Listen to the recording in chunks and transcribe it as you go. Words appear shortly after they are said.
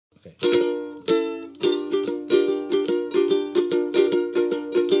Okay.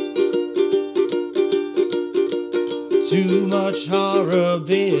 Too much horror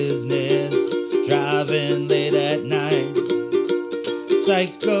business, driving late at night.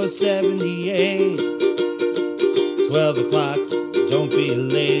 Psycho 78, 12 o'clock, don't be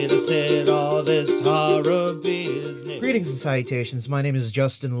late. I said all this horror business. Greetings and salutations. My name is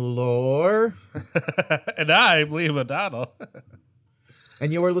Justin Lohr. And I'm Liam O'Donnell.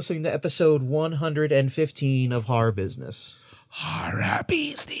 And you are listening to episode 115 of Horror Business. Horror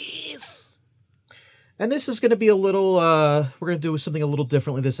Business. And this is going to be a little, we're going to do something a little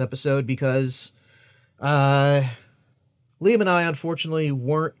differently this episode because Liam and I, unfortunately,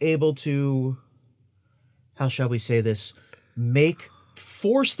 weren't able to, how shall we say this,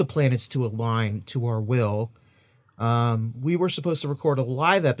 force the planets to align to our will. We were supposed to record a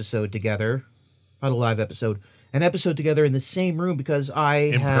live episode together, not a live episode, an episode together in the same room because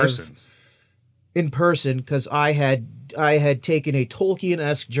in person, because I had taken a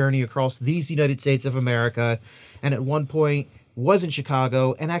Tolkien-esque journey across these United States of America, and at one point was in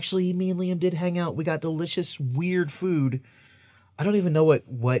Chicago, and actually me and Liam did hang out. We got delicious, weird food. I don't even know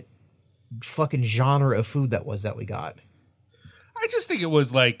what fucking genre of food that was that we got. I just think it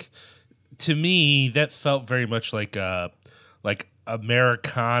was like, to me, that felt very much like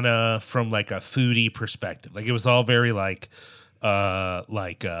Americana from like a foodie perspective. Like it was all very like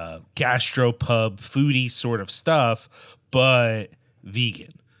gastropub foodie sort of stuff, but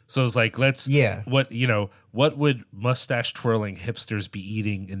vegan. So it's like, what would mustache twirling hipsters be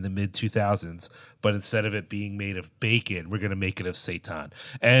eating in the mid 2000s? But instead of it being made of bacon, we're gonna make it of seitan.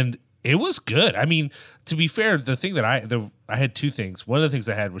 And it was good. I mean, to be fair, the thing that I had two things. One of the things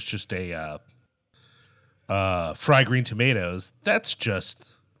I had was just a fried green tomatoes. That's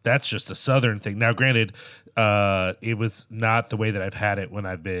just a Southern thing. Now, granted, it was not the way that I've had it when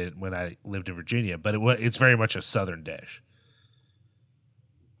I lived in Virginia, but it's very much a Southern dish.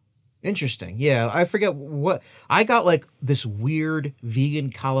 Interesting. Yeah, I forget what I got. Like this weird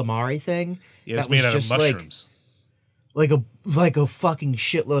vegan calamari thing. Yeah, it was made out of mushrooms. Like a fucking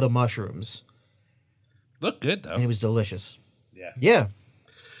shitload of mushrooms. Looked good though, and it was delicious. Yeah. Yeah.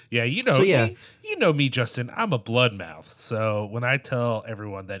 Yeah, you know me, Justin. I'm a blood mouth. So when I tell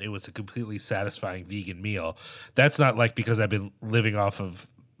everyone that it was a completely satisfying vegan meal, that's not like because I've been living off of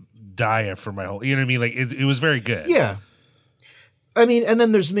diet for my whole. You know what I mean? Like it was very good. Yeah. I mean, and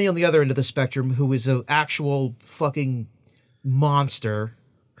then there's me on the other end of the spectrum, who is an actual fucking monster.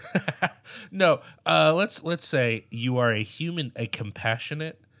 No, let's say you are a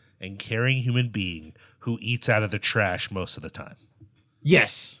compassionate and caring human being who eats out of the trash most of the time.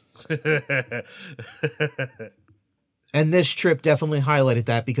 Yes. And this trip definitely highlighted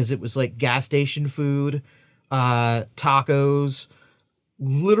that because it was like gas station food, tacos,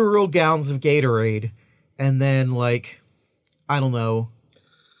 literal gallons of Gatorade, and then like, I don't know,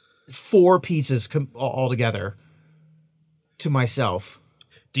 4 pizzas all together to myself.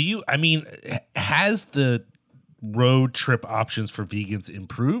 Has the road trip options for vegans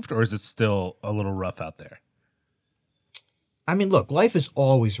improved, or is it still a little rough out there? I mean, look, life is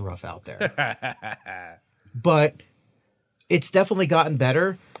always rough out there. But it's definitely gotten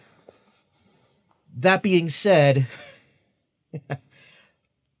better. That being said,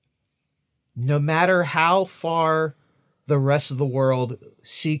 no matter how far the rest of the world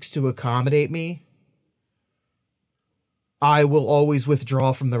seeks to accommodate me, I will always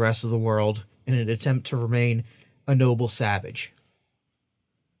withdraw from the rest of the world in an attempt to remain a noble savage.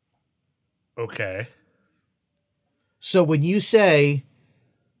 Okay. So when you say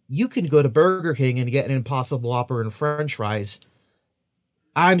you can go to Burger King and get an Impossible Whopper and French fries,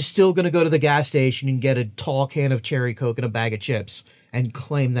 I'm still going to go to the gas station and get a tall can of cherry Coke and a bag of chips and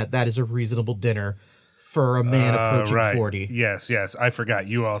claim that that is a reasonable dinner for a man approaching right. 40. Yes. I forgot.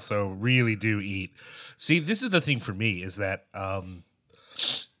 You also really do eat. See, this is the thing for me is that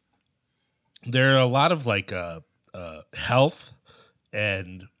there are a lot of like health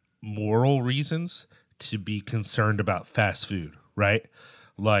and moral reasons to be concerned about fast food, right?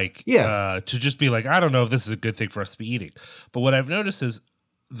 Like, to just be like, I don't know if this is a good thing for us to be eating. But what I've noticed is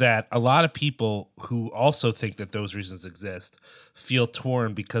that a lot of people who also think that those reasons exist feel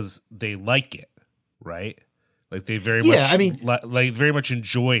torn because they like it, right? Like they very very much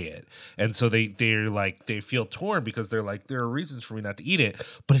enjoy it, and so they feel torn because they're like, there are reasons for me not to eat it,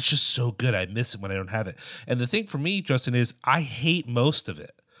 but it's just so good. I miss it when I don't have it. And the thing for me, Justin, is I hate most of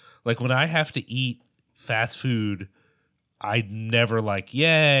it. Like when I have to eat fast food, I never like,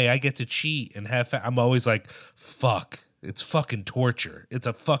 yay, I get to cheat and have I'm always like, fuck, It's fucking torture. It's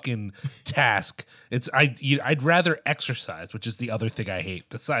a fucking task. I'd rather exercise, which is the other thing I hate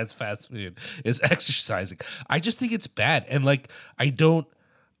besides fast food, is exercising. I just think it's bad. And like,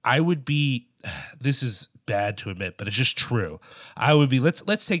 this is bad to admit, but it's just true. I would be,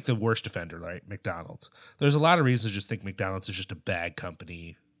 let's take the worst offender, right? McDonald's. There's a lot of reasons to just think McDonald's is just a bad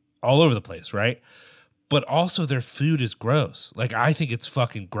company all over the place, right? But also their food is gross. Like, I think it's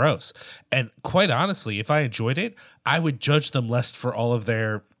fucking gross. And quite honestly, if I enjoyed it, I would judge them less for all of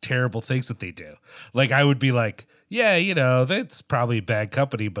their terrible things that they do. Like, I would be like, yeah, you know, that's probably a bad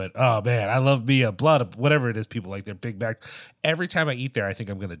company, but oh man, I love me a blood, whatever it is people like, their Big Macs. Every time I eat there, I think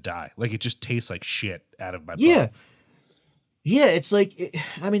I'm going to die. Like, it just tastes like shit out of my butt. Yeah, it's like,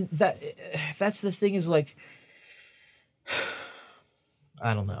 I mean, that's the thing is like,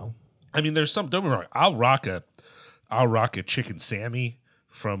 I don't know. I mean, there's some, don't be wrong, I'll rock a chicken Sammy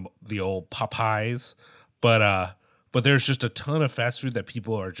from the old Popeyes, but there's just a ton of fast food that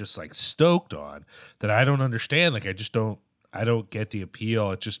people are just like stoked on that I don't understand. Like, I don't get the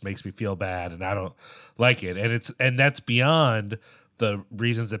appeal. It just makes me feel bad and I don't like it. And that's beyond the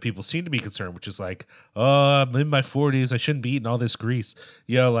reasons that people seem to be concerned, which is like, oh, I'm in my 40s. I shouldn't be eating all this grease.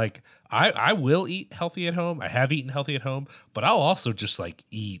 You know, like I will eat healthy at home. I have eaten healthy at home, but I'll also just like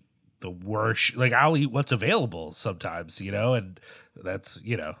eat the worst. Like, I'll eat what's available sometimes, you know, and that's,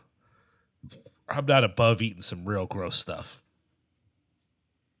 you know, I'm not above eating some real gross stuff.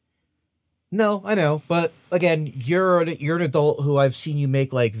 No, I know, but again, you're an adult who I've seen you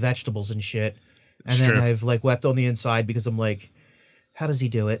make like vegetables and shit, and then I've like wept on the inside because I'm like, how does he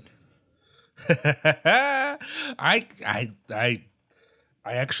do it? I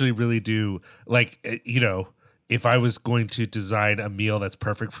actually really do. Like, you know, if I was going to design a meal that's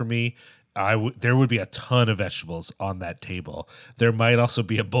perfect for me, there would be a ton of vegetables on that table. There might also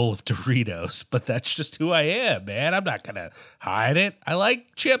be a bowl of Doritos, but that's just who I am, man. I'm not gonna hide it. I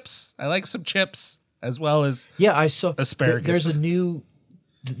like chips. I like some chips as well as I saw asparagus.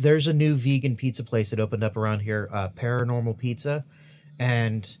 There's a new vegan pizza place that opened up around here, Paranormal Pizza,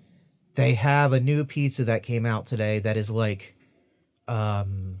 and they have a new pizza that came out today that is like,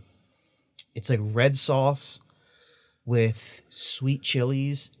 it's like red sauce with sweet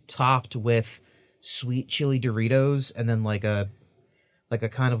chilies topped with sweet chili Doritos, and then like a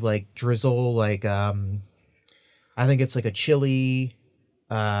kind of like drizzle, like I think it's like a chili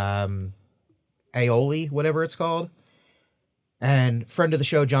aioli, whatever it's called. And friend of the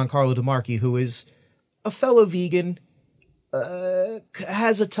show, Giancarlo DeMarchi, who is a fellow vegan,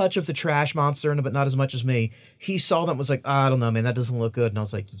 has a touch of the trash monster in it, but not as much as me. He saw that and was like, I don't know, man, that doesn't look good. And I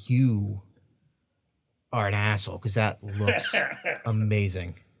was like, you are an asshole, because that looks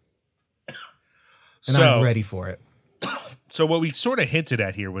amazing. And I'm ready for it. So what we sort of hinted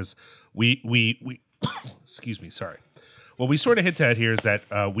at here was we excuse me, sorry. What we sort of hinted at here is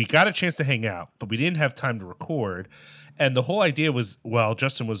that we got a chance to hang out, but we didn't have time to record. And the whole idea was, while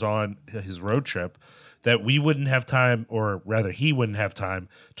Justin was on his road trip, that we wouldn't have time, or rather he wouldn't have time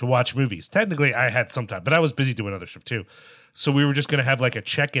to watch movies. Technically, I had some time, but I was busy doing other stuff too. So we were just going to have like a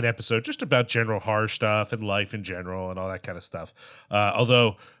check-in episode just about general horror stuff and life in general and all that kind of stuff.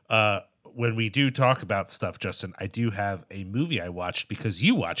 Although when we do talk about stuff, Justin, I do have a movie I watched because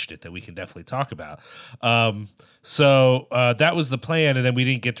you watched it that we can definitely talk about. So that was the plan, and then we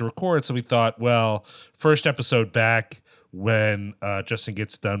didn't get to record. So we thought, well, first episode back when Justin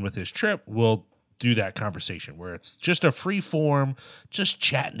gets done with his trip, we'll do that conversation where it's just a free form, just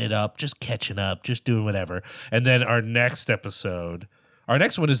chatting it up, just catching up, just doing whatever. And then our next one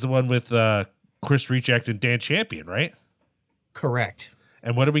is the one with Chris Reject and Dan Champion, right? Correct.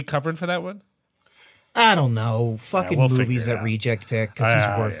 And what are we covering for that one? I don't know. Fucking movies that Reject pick, because he's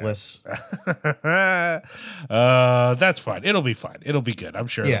worthless. That's fine. It'll be fine. It'll be good. I'm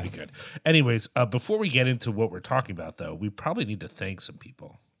sure it'll be good. Anyways, before we get into what we're talking about, though, we probably need to thank some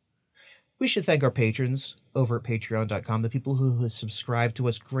people. We should thank our patrons over at patreon.com, the people who have subscribed to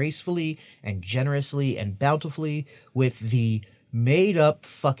us gracefully and generously and bountifully with the made-up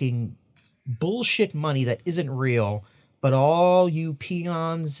fucking bullshit money that isn't real, but all you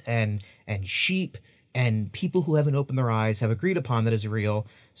peons and sheep and people who haven't opened their eyes have agreed upon that is real,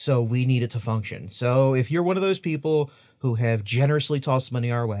 so we need it to function. So if you're one of those people who have generously tossed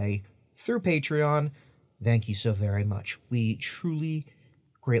money our way through Patreon, thank you so very much. We truly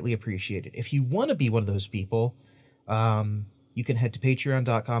greatly appreciate it. If you want to be one of those people, you can head to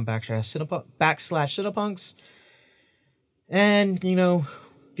patreon.com/cinepunks and, you know,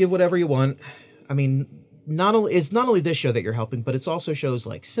 give whatever you want. I mean, it's not only this show that you're helping, but it's also shows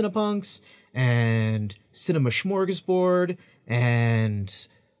like Cinepunks and Cinema Smorgasbord and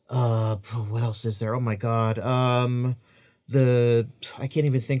what else is there? Oh my god. I can't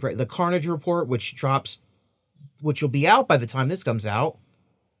even think right. The Carnage Report, which will be out by the time this comes out.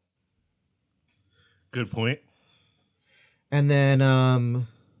 Good point. And then I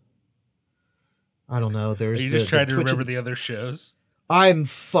don't know. There's Are you just trying to Twitch remember the other shows? I'm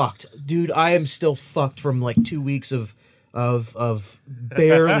fucked, dude. I am still fucked from like 2 weeks of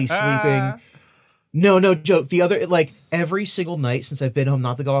barely sleeping. No joke. The other, like, every single night since I've been home,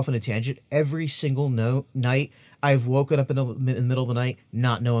 not to go off on a tangent, every single night I've woken up in the middle of the night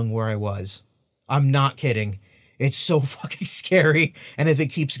not knowing where I was. I'm not kidding. It's so fucking scary, and if it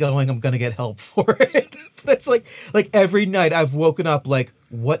keeps going, I'm gonna get help for it. But it's like every night I've woken up like,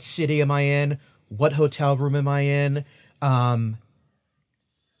 what city am I in? What hotel room am I in? Am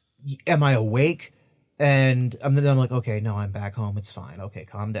I awake? And I'm like, okay, no, I'm back home. It's fine. Okay,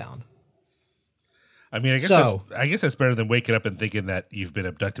 calm down. I mean, I guess that's better than waking up and thinking that you've been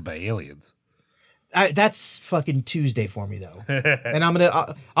abducted by aliens. That's fucking Tuesday for me though, and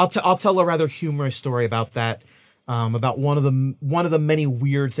I'll tell a rather humorous story about that. About one of the many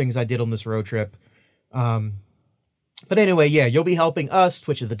weird things I did on this road trip. But anyway, yeah, you'll be helping us,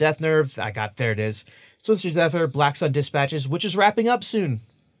 Twitch of the Death Nerve. There it is. Twitch of the Death Nerve, Black Sun Dispatches, which is wrapping up soon.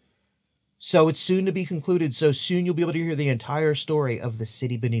 So it's soon to be concluded. So soon you'll be able to hear the entire story of the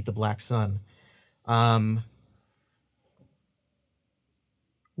city beneath the Black Sun. Wine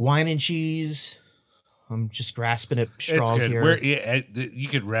and Cheese. I'm just grasping at straws here. You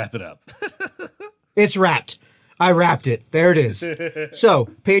could wrap it up. It's wrapped. I wrapped it. There it is. So,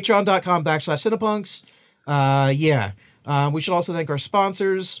 patreon.com/Cinepunks. We should also thank our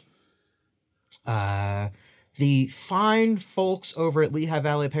sponsors. The fine folks over at Lehigh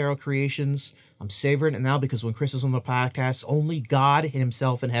Valley Apparel Creations. I'm savoring it now because when Chris is on the podcast, only God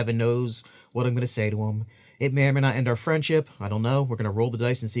himself in heaven knows what I'm going to say to him. It may or may not end our friendship. I don't know. We're going to roll the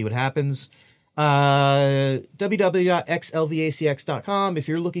dice and see what happens. www.xlvacx.com if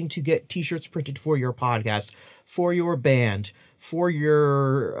you're looking to get t-shirts printed for your podcast, for your band, for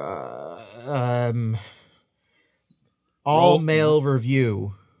your all-male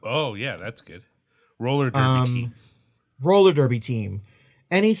review. Oh, yeah, that's good. Roller derby team.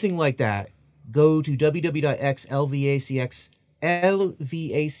 Anything like that, go to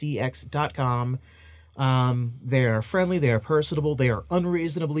www.xlvacx.com. They are friendly, they are personable, they are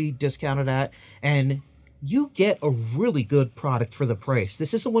unreasonably discounted at, and you get a really good product for the price.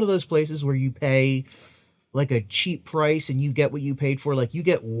 This isn't one of those places where you pay like a cheap price and you get what you paid for. Like, you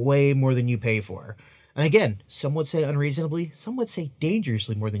get way more than you pay for. And again, some would say unreasonably, some would say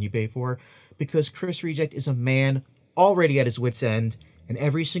dangerously more than you pay for, because Chris Reject is a man already at his wit's end, and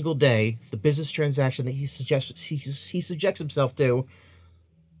every single day, the business transaction that he subjects himself to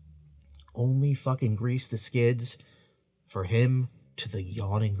only fucking grease the skids for him to the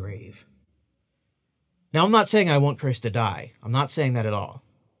yawning grave. Now, I'm not saying I want Chris to die. I'm not saying that at all.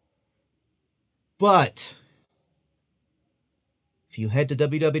 But if you head to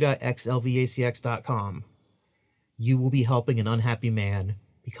www.xlvacx.com, you will be helping an unhappy man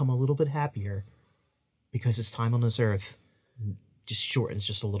become a little bit happier, because his time on this earth just shortens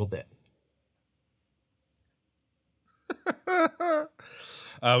just a little bit.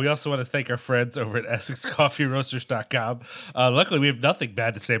 We also want to thank our friends over at EssexCoffeeRoasters.com. Luckily, we have nothing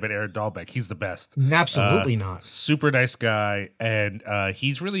bad to say about Aaron Dahlbeck. He's the best. Absolutely not. Super nice guy. And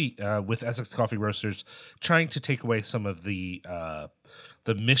he's really, with Essex Coffee Roasters, trying to take away some of the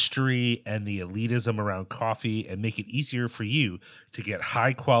mystery and the elitism around coffee and make it easier for you to get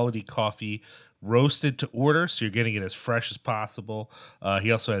high-quality coffee roasted to order, so you're getting it as fresh as possible.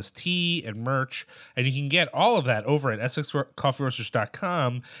 He also has tea and merch, and you can get all of that over at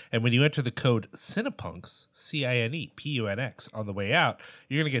EssexCoffeeRoasters.com. And when you enter the code Cinepunks, CINEPUNX, on the way out,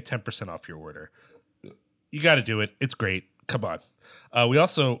 you're going to get 10% off your order. You got to do it. It's great. Come on. We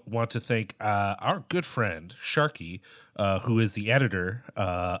also want to thank our good friend, Sharky, who is the editor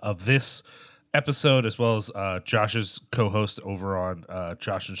of this episode, as well as Josh's co-host over on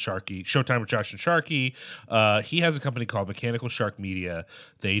Josh and Sharky, Showtime with Josh and Sharky. He has a company called Mechanical Shark Media.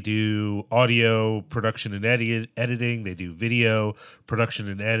 They do audio production and editing. They do video production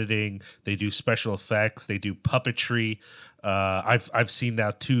and editing. They do special effects. They do puppetry. I've seen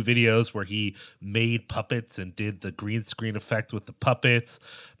now 2 videos where he made puppets and did the green screen effect with the puppets.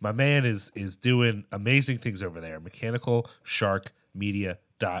 My man is doing amazing things over there.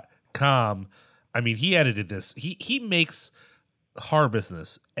 MechanicalSharkMedia.com. I mean, he edited this. He makes Horror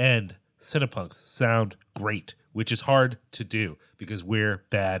Business and Cinepunks sound great, which is hard to do because we're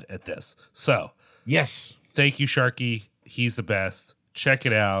bad at this. So, yes, thank you, Sharky. He's the best. Check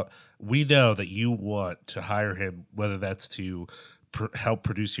it out. We know that you want to hire him, whether that's to help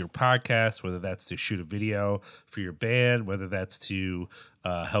produce your podcast, whether that's to shoot a video for your band, whether that's to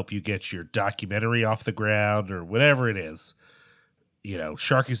help you get your documentary off the ground, or whatever it is. You know,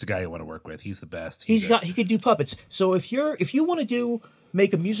 Sharky's the guy you want to work with. He's the best. He could do puppets. So if you want to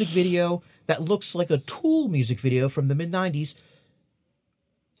make a music video that looks like a Tool music video from the mid-90s,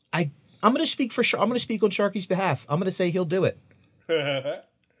 I'm going to speak I'm going to speak on Sharky's behalf. I'm going to say he'll do it.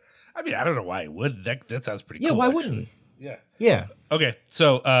 I mean, I don't know why he wouldn't. That sounds pretty cool. Yeah, why actually. wouldn't he? Yeah. Yeah. Okay,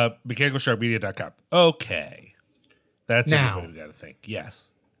 so mechanicalsharkmedia.com. Okay. That's now, everybody we got to think.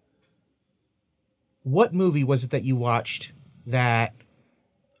 Yes. What movie was it that you watched that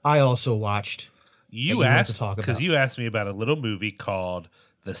I also watched? You asked, because you asked me about a little movie called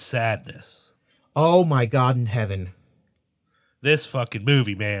The Sadness. Oh my God in heaven. This fucking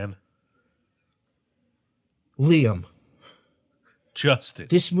movie, man. Liam. Justin.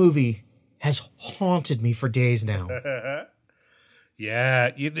 This movie has haunted me for days now.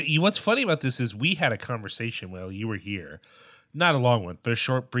 Yeah. What's funny about this is we had a conversation while you were here. Not a long one, but a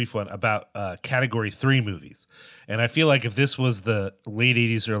short, brief one about Category 3 movies. And I feel like if this was the late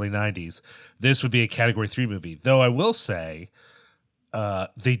 80s, early 90s, this would be a Category 3 movie. Though I will say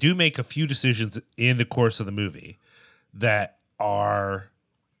they do make a few decisions in the course of the movie that are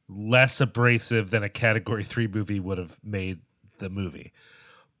less abrasive than a Category 3 movie would have made the movie.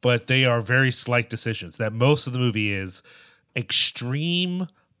 But they are very slight decisions. That most of the movie is extreme,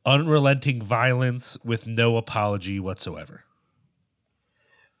 unrelenting violence with no apology whatsoever.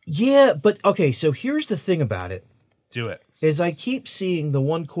 Yeah, but okay, so here's the thing about it. Do it. Is I keep seeing the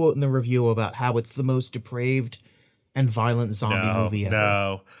one quote in the review about how it's the most depraved and violent zombie movie ever.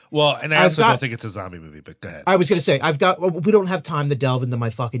 No. Well, and I also don't think it's a zombie movie, but go ahead. I was going to say, we don't have time to delve into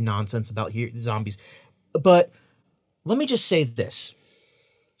my fucking nonsense about zombies. But let me just say this.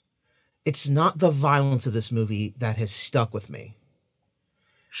 It's not the violence of this movie that has stuck with me.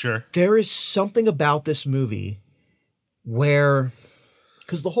 Sure. There is something about this movie where,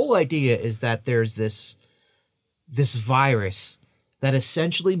 because the whole idea is that there's this virus that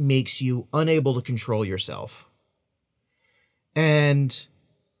essentially makes you unable to control yourself. And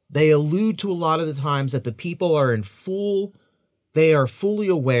they allude to a lot of the times that the people are they are fully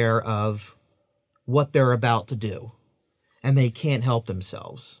aware of what they're about to do. And they can't help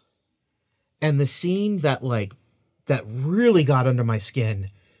themselves. And the scene that really got under my skin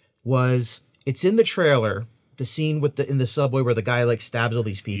was, it's in the trailer, the scene in the subway where the guy stabs all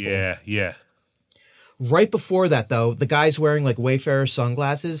these people. Yeah, yeah. Right before that, though, the guy's wearing Wayfarer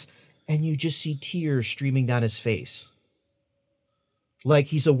sunglasses, and you just see tears streaming down his face. Like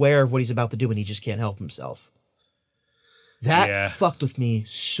he's aware of what he's about to do and he just can't help himself. That fucked with me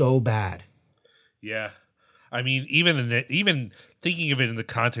so bad. Yeah. I mean, even thinking of it in the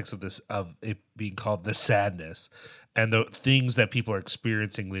context of it being called The Sadness and the things that people are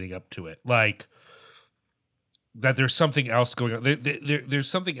experiencing leading up to it, like that there's something else going on. There's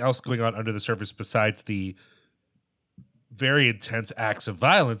something else going on under the surface besides the very intense acts of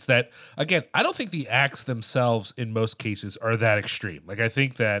violence that, again, I don't think the acts themselves in most cases are that extreme. I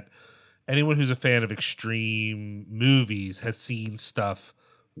think that anyone who's a fan of extreme movies has seen stuff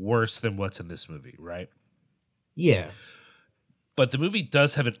worse than what's in this movie, right? Yeah. But the movie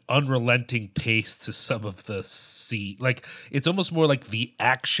does have an unrelenting pace to some of the scene. It's almost more like the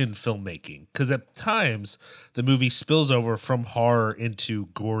action filmmaking. Because at times, the movie spills over from horror into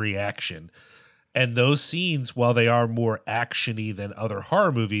gory action. And those scenes, while they are more action-y than other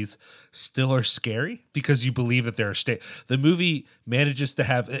horror movies, still are scary because you believe that there are the movie manages to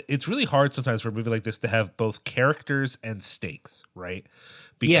have... It's really hard sometimes for a movie like this to have both characters and stakes, right?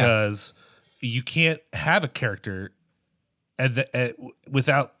 Because you can't have a character and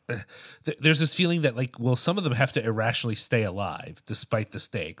without... there's this feeling that, some of them have to irrationally stay alive despite the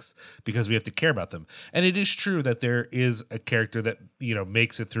stakes because we have to care about them. And it is true that there is a character that,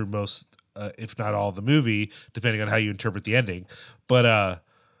 makes it through most... if not all of the movie, depending on how you interpret the ending. But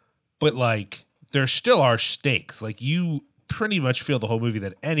there still are stakes. You pretty much feel the whole movie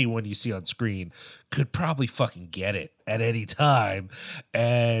that anyone you see on screen could probably fucking get it at any time.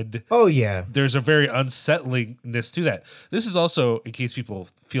 And oh yeah, there's a very unsettlingness to that. This is also, in case people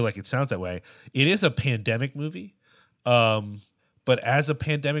feel like it sounds that way, it is a pandemic movie. But as a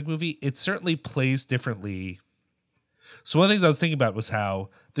pandemic movie, it certainly plays differently. So one of the things I was thinking about was how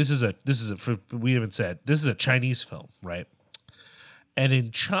this is we haven't said, this is a Chinese film, right? And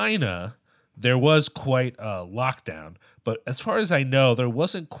in China, there was quite a lockdown, but as far as I know, there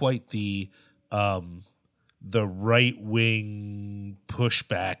wasn't quite the right wing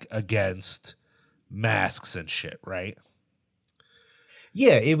pushback against masks and shit, right?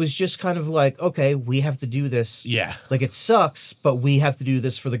 Yeah, it was just kind of like, okay, we have to do this. Yeah. Like, it sucks, but we have to do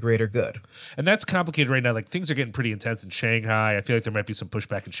this for the greater good. And that's complicated right now. Like, things are getting pretty intense in Shanghai. I feel like there might be some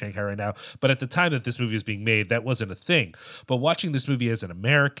pushback in Shanghai right now. But at the time that this movie was being made, that wasn't a thing. But watching this movie as an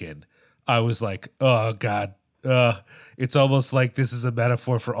American, I was like, oh, God. It's almost like this is a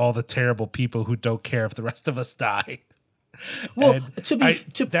metaphor for all the terrible people who don't care if the rest of us die. Well, And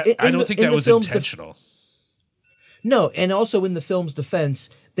I don't think that was intentional. No, and also in the film's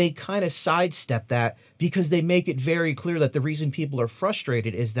defense, they kind of sidestep that because they make it very clear that the reason people are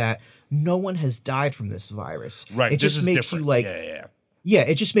frustrated is that no one has died from this virus. Right. It just makes different. you like, yeah,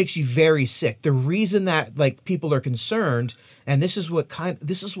 it just makes you very sick. The reason that like people are concerned, and this is what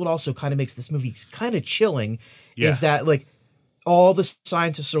also kind of makes this movie kind of chilling, is that like all the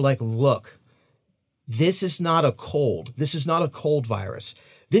scientists are like, look, this is not a cold. This is not a cold virus.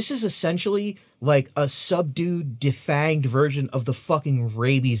 This is essentially like a subdued, defanged version of the fucking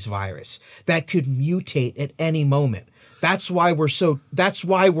rabies virus that could mutate at any moment. That's why we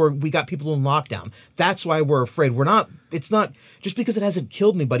got people in lockdown. That's why we're afraid. It's not just because it hasn't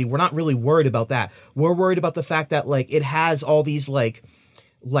killed anybody. We're not really worried about that. We're worried about the fact that like it has all these like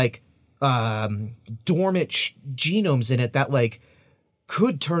dormant genomes in it that like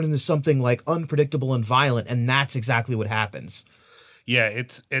could turn into something like unpredictable and violent. And that's exactly what happens. Yeah,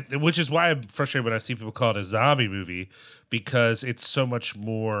 which is why I'm frustrated when I see people call it a zombie movie, because it's so much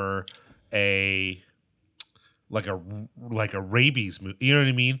more like a rabies movie. You know what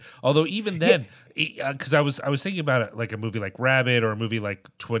I mean? Although even then, because I was thinking about it like a movie like Rabbit or a movie like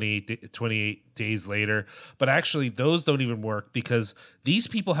 28 Days Later, but actually those don't even work because these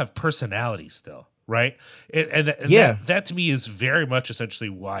people have personality still. Right. And that to me is very much essentially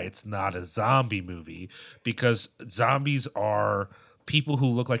why it's not a zombie movie, because zombies are people who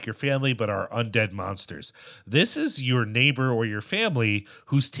look like your family but are undead monsters. This is your neighbor or your family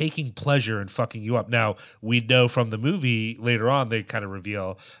who's taking pleasure in fucking you up. Now, we know from the movie later on, they kind of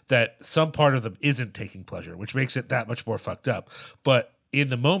reveal that some part of them isn't taking pleasure, which makes it that much more fucked up. But in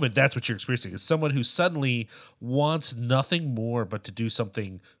the moment, that's what you're experiencing. It's someone who suddenly wants nothing more but to do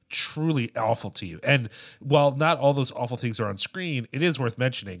something truly awful to you. And while not all those awful things are on screen, it is worth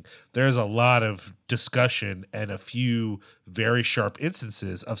mentioning there's a lot of discussion and a few very sharp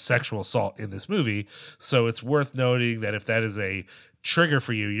instances of sexual assault in this movie. So it's worth noting that if that is a trigger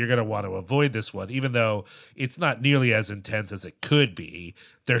for you, you're going to want to avoid this one. Even though it's not nearly as intense as it could be,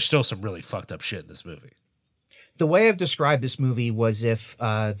 there's still some really fucked up shit in this movie. The way I've described this movie was if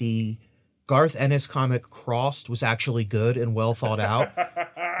the Garth Ennis comic Crossed was actually good and well thought out,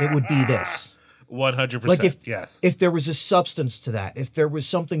 it would be this. 100%. Like yes. If there was a substance to that, if there was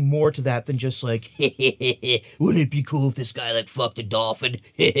something more to that than just like, wouldn't it be cool if this guy like fucked a dolphin?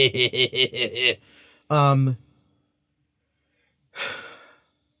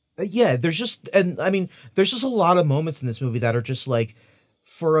 Yeah, there's just a lot of moments in this movie that are just like,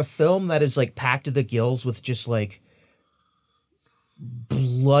 for a film that is like packed to the gills with just like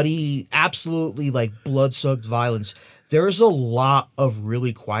bloody, absolutely like blood-soaked violence, there's a lot of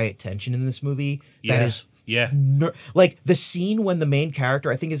really quiet tension in this movie. That is like the scene when the main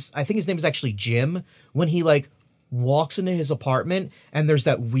character, I think his name is actually Jim, when he like walks into his apartment and there's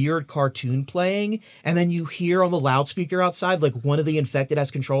that weird cartoon playing, and then you hear on the loudspeaker outside like one of the infected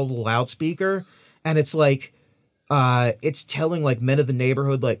has control of the loudspeaker, and it's like it's telling like men of the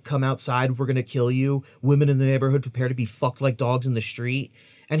neighborhood, like, come outside, we're gonna kill you. Women in the neighborhood prepare to be fucked like dogs in the street.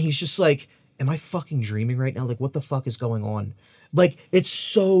 And he's just like, am I fucking dreaming right now? Like, what the fuck is going on? Like, it's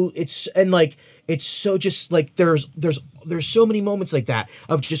so just like there's so many moments like that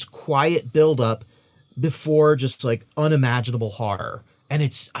of just quiet buildup before just like unimaginable horror. And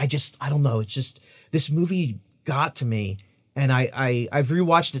I don't know. It's just, this movie got to me. And I've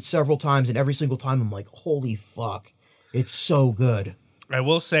rewatched it several times, and every single time I'm like, holy fuck, it's so good. I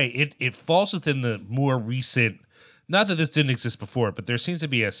will say it falls within the more recent, not that this didn't exist before, but there seems to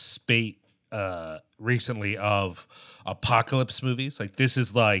be a spate recently of apocalypse movies. Like, this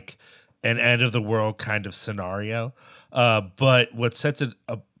is like an end of the world kind of scenario. But what sets it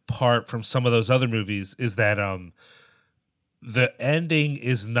apart from some of those other movies is that the ending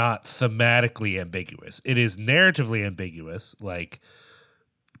is not thematically ambiguous. It is narratively ambiguous, like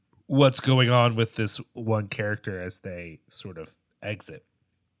what's going on with this one character as they sort of exit.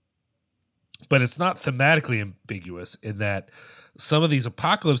 But it's not thematically ambiguous in that some of these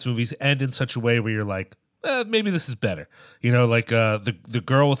apocalypse movies end in such a way where you're like, maybe this is better. You know, like the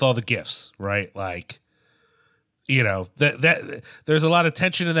girl with all the gifts, right? Like, you know, that there's a lot of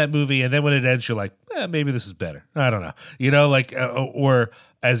tension in that movie, and then when it ends, you're like, maybe this is better. I don't know. You know, like, or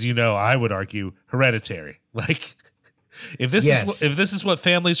as you know, I would argue, Hereditary. Like, If this is what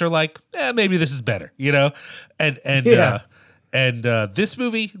families are like, maybe this is better, you know? And this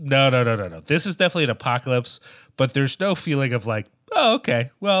movie, no. This is definitely an apocalypse, but there's no feeling of like, oh,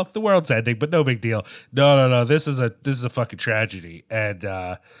 okay, well, the world's ending, but no big deal. No. This is a fucking tragedy. And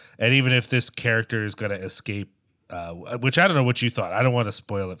even if this character is gonna escape, which I don't know what you thought. I don't want to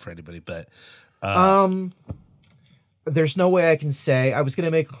spoil it for anybody, but there's no way I can say. I was going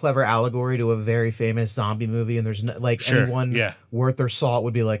to make a clever allegory to a very famous zombie movie, and there's no, like anyone worth their salt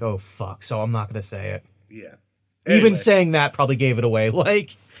would be like, oh, fuck. So I'm not going to say it. Yeah. Anyway. Even saying that probably gave it away. Like,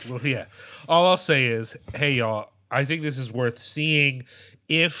 well, yeah. All I'll say is, hey, y'all, I think this is worth seeing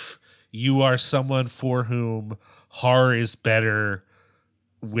if you are someone for whom horror is better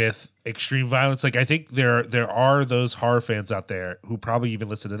with extreme violence. Like, I think there are those horror fans out there who probably even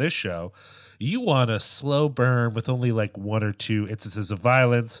listen to this show. You want a slow burn with only like one or two instances of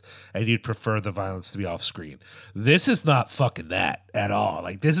violence, and you'd prefer the violence to be off screen. This is not fucking that at all.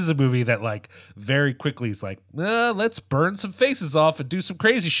 Like, this is a movie that like very quickly is like, let's burn some faces off and do some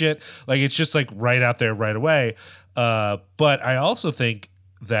crazy shit. Like, it's just like right out there right away. But I also think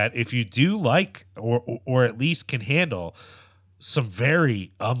that if you do like or at least can handle some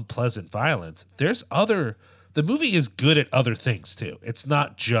very unpleasant violence, the movie is good at other things too. It's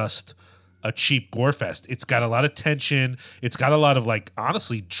not just a cheap gore fest. It's got a lot of tension. It's got a lot of like,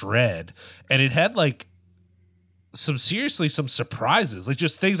 honestly, dread. And it had like some surprises, like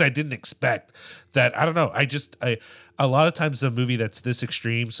just things I didn't expect that, I don't know. A lot of times a movie that's this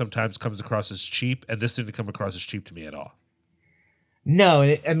extreme sometimes comes across as cheap, and this didn't come across as cheap to me at all.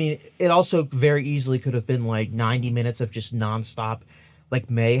 No, I mean, it also very easily could have been like 90 minutes of just nonstop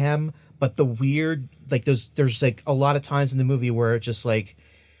like mayhem. But the weird, like there's like a lot of times in the movie where it just like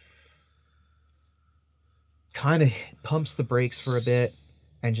kind of pumps the brakes for a bit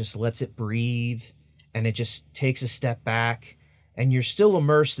and just lets it breathe, and it just takes a step back, and you're still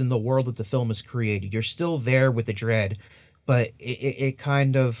immersed in the world that the film has created. You're still there with the dread, but it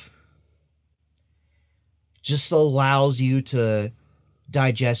kind of just allows you to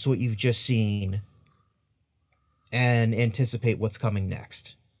digest what you've just seen and anticipate what's coming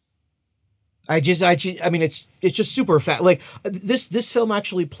next. I mean, it's just super fast. Like this film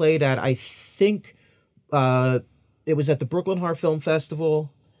actually played at, I think, it was at the Brooklyn Horror Film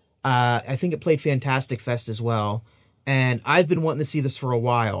Festival. I think it played Fantastic Fest as well. And I've been wanting to see this for a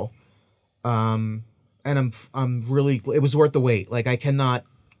while. And I'm really, it was worth the wait. Like I cannot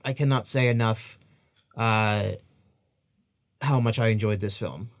say enough, how much I enjoyed this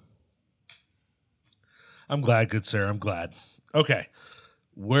film. I'm glad, good sir. I'm glad. Okay.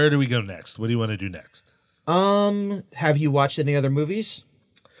 Where do we go next? What do you want to do next? Have you watched any other movies?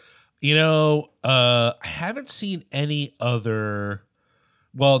 You know, I haven't seen any other.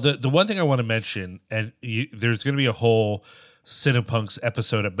 Well, the one thing I want to mention, and there's going to be a whole Cinepunks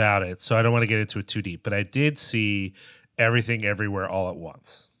episode about it, so I don't want to get into it too deep. But I did see Everything Everywhere All at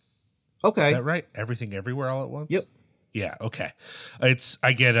Once. Okay, is that right? Everything Everywhere All at Once. Yep. Yeah. Okay.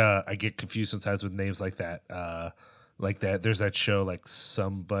 I get confused sometimes with names like that. Like that, there's that show like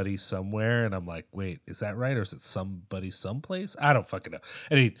Somebody Somewhere, and I'm like, wait, is that right, or is it Somebody Someplace? I don't fucking know.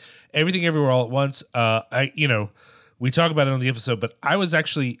 Anyway, Everything Everywhere All at Once. We talk about it on the episode, but I'm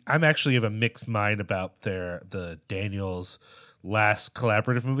actually of a mixed mind about the Daniels' last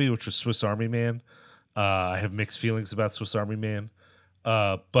collaborative movie, which was Swiss Army Man. I have mixed feelings about Swiss Army Man,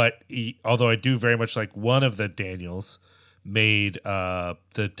 but although I do very much like one of the Daniels, made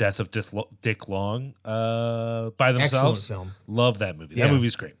The Death of Dick Long by themselves. Excellent film. Love that movie. Yeah. That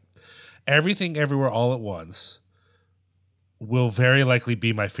movie's great. Everything Everywhere All at Once will very likely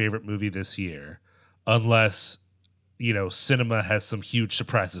be my favorite movie this year, unless, you know, cinema has some huge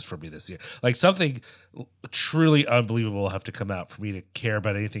surprises for me this year. Like something truly unbelievable will have to come out for me to care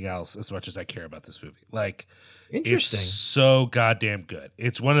about anything else as much as I care about this movie. Like, interesting. It's so goddamn good.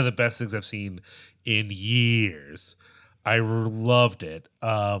 It's one of the best things I've seen in years. I loved it.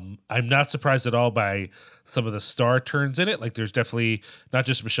 I'm not surprised at all by some of the star turns in it. Like, there's definitely not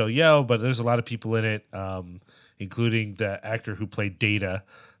just Michelle Yeoh, but there's a lot of people in it, including the actor who played Data,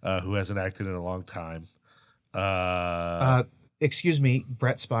 who hasn't acted in a long time. Excuse me,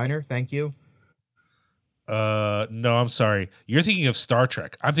 Brett Spiner. Thank you. No, I'm sorry. You're thinking of Star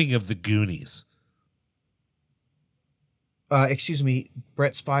Trek. I'm thinking of The Goonies. Excuse me,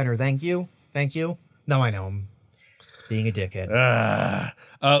 Brett Spiner. Thank you. Thank you. No, I know him. Being a dickhead.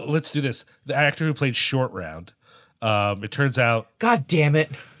 Let's do this. The actor who played Short Round. It turns out, God damn it,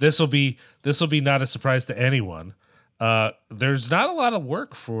 this will be not a surprise to anyone. There's not a lot of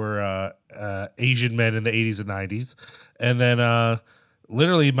work for Asian men in the 80s and 90s, and then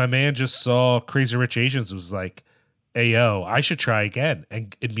literally my man just saw Crazy Rich Asians, was like, Ayo, I should try again,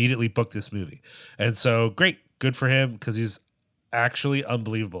 and immediately book this movie. And so great, good for him, because he's actually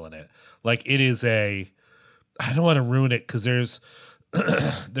unbelievable in it. Like, it is I don't want to ruin it, because let's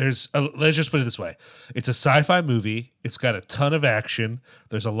just put it this way. It's a sci-fi movie. It's got a ton of action.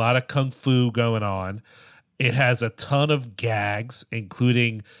 There's a lot of kung fu going on. It has a ton of gags,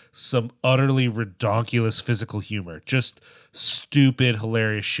 including some utterly redonkulous physical humor. Just stupid,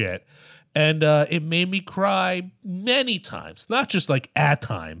 hilarious shit. And it made me cry many times, not just like a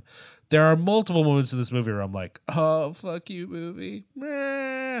time. There are multiple moments in this movie where I'm like, oh, fuck you, movie.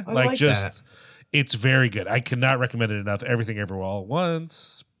 I like that. It's very good. I cannot recommend it enough. Everything Everywhere All at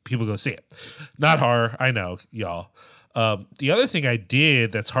Once. People go see it. Not horror. I know, y'all. The other thing I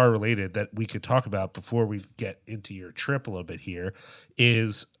did that's horror related that we could talk about before we get into your trip a little bit here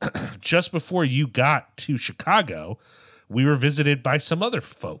is just before you got to Chicago, we were visited by some other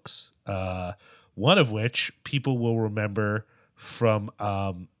folks. One of which people will remember from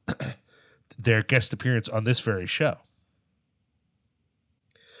their guest appearance on this very show.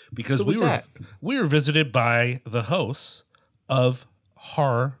 Because we were visited by the hosts of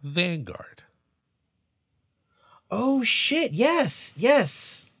Horror Vanguard. Oh, shit.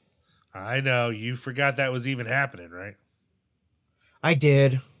 Yes. I know. You forgot that was even happening, right? I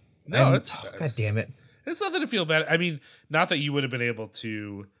did. No, God damn it. It's nothing to feel bad. I mean, not that you would have been able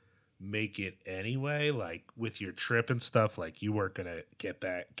to make it anyway, like with your trip and stuff, like you weren't going to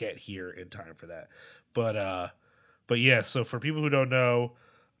get here in time for that. But yeah, so for people who don't know,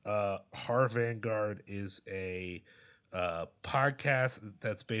 Horror Vanguard is a podcast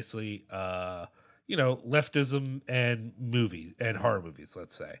that's basically leftism and movies and horror movies,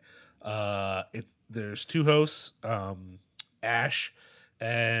 let's say. There's two hosts, Ash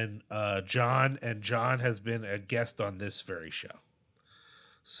and John, and John has been a guest on this very show.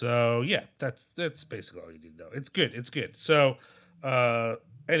 So yeah, that's basically all you need to know. It's good. So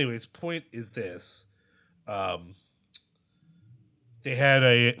anyways, point is this. They had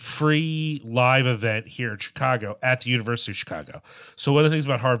a free live event here in Chicago at the University of Chicago. So one of the things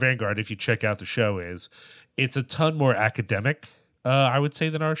about Horror Vanguard, if you check out the show, is it's a ton more academic, I would say,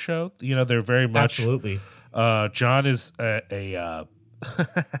 than our show. You know, they're very much... Absolutely. John is a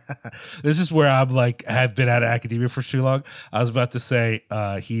this is where I'm like, have been out of academia for too long. I was about to say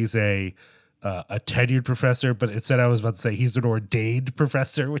he's a tenured professor, but instead I was about to say he's an ordained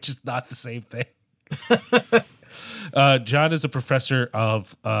professor, which is not the same thing. John is a professor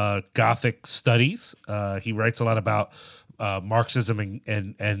of Gothic studies. He writes a lot about Marxism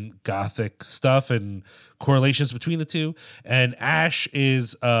and Gothic stuff and correlations between the two. And Ash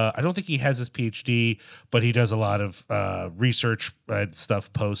is, I don't think he has his PhD, but he does a lot of research and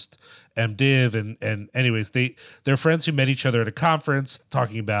stuff post MDiv. And anyways, they're friends who met each other at a conference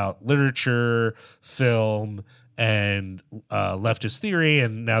talking about literature, film, and leftist theory,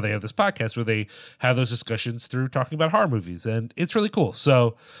 and now they have this podcast where they have those discussions through talking about horror movies, and it's really cool.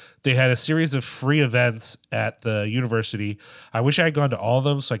 So they had a series of free events at the university. I wish I had gone to all of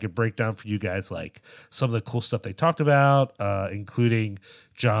them so I could break down for you guys like some of the cool stuff they talked about, including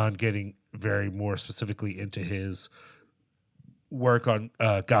John getting very more specifically into his work on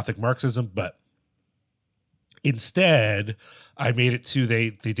Gothic Marxism, but instead I made it to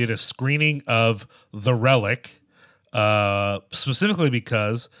they did a screening of The Relic, specifically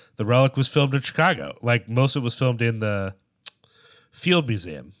because The Relic was filmed in Chicago. Like most of it was filmed in the Field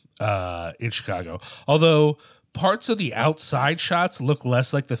Museum in Chicago. Although parts of the outside shots look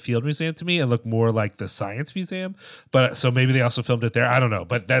less like the Field Museum to me and look more like the Science Museum. But so maybe they also filmed it there. I don't know.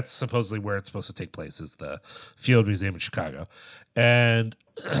 But that's supposedly where it's supposed to take place, is the Field Museum in Chicago. And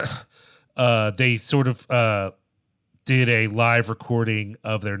they sort of did a live recording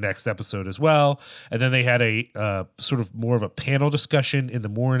of their next episode as well. And then they had a sort of more of a panel discussion in the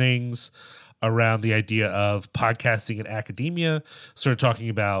mornings around the idea of podcasting in academia, sort of talking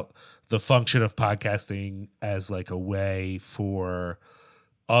about the function of podcasting as like a way for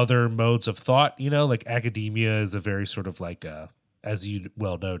other modes of thought. You know, like academia is a very sort of like as you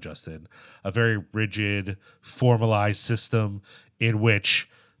well know, Justin, a very rigid, formalized system in which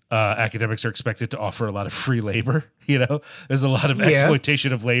academics are expected to offer a lot of free labor. You know, there's a lot of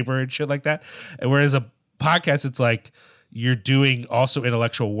exploitation of labor and shit like that. And whereas a podcast, it's like you're doing also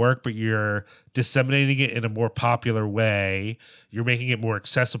intellectual work, but you're disseminating it in a more popular way. You're making it more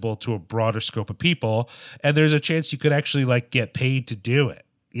accessible to a broader scope of people. And there's a chance you could actually like get paid to do it.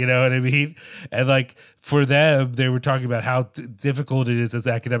 You know what I mean? And like for them, they were talking about how difficult it is as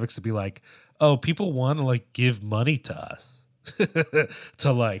academics to be like, oh, people want to like give money to us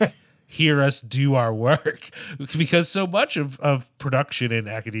to like hear us do our work, because so much of production in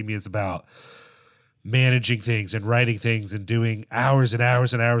academia is about managing things and writing things and doing hours and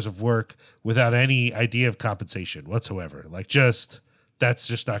hours and hours of work without any idea of compensation whatsoever. Like, that's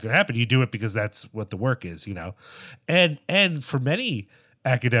just not going to happen. You do it because that's what the work is, you know? And for many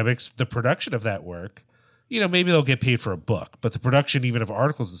academics, the production of that work, you know, maybe they'll get paid for a book, but the production even of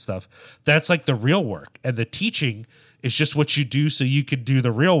articles and stuff, that's like the real work. And the teaching is just what you do so you can do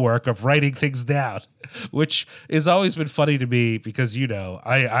the real work of writing things down, which has always been funny to me because, you know,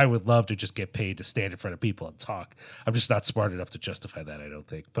 I would love to just get paid to stand in front of people and talk. I'm just not smart enough to justify that, I don't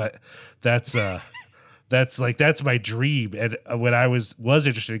think. But that's my dream. And when I was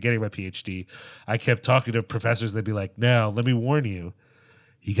interested in getting my PhD, I kept talking to professors. They'd be like, no, let me warn you.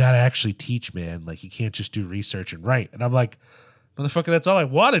 You got to actually teach, man. Like, you can't just do research and write. And I'm like, motherfucker, that's all I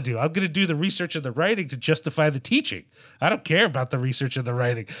want to do. I'm going to do the research and the writing to justify the teaching. I don't care about the research and the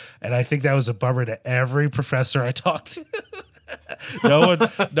writing. And I think that was a bummer to every professor I talked to.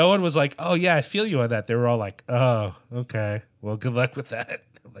 No one was like, oh, yeah, I feel you on that. They were all like, oh, okay. Well, good luck with that.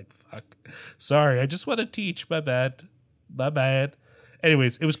 I'm like, fuck. Sorry, I just want to teach. My bad.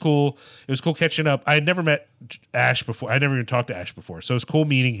 Anyways, it was cool. It was cool catching up. I had never met Ash before. I never even talked to Ash before. So it was cool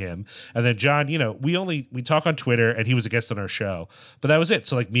meeting him. And then John, you know, we talk on Twitter and he was a guest on our show. But that was it.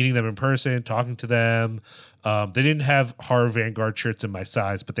 So like meeting them in person, talking to them. They didn't have Horror Vanguard shirts in my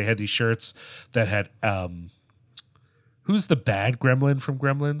size, but they had these shirts that had who's the bad gremlin from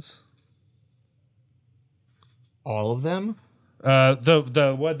Gremlins? All of them?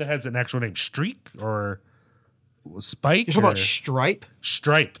 The one that has an actual name, Streak or Spike? You're talking about Stripe?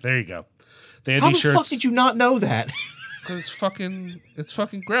 Stripe. There you go. They had How these the shirts. fuck did you not know that? Because it's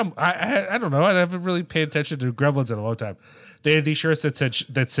fucking Gremlin. I don't know. I haven't really paid attention to Gremlins in a long time. They had these shirts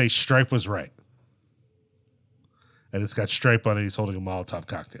that say Stripe was right, and it's got Stripe on it. He's holding a Molotov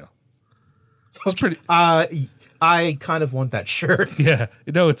cocktail. It's pretty. I kind of want that shirt. Yeah,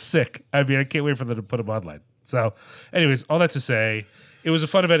 no, it's sick. I mean, I can't wait for them to put them online. So, anyways, all that to say, it was a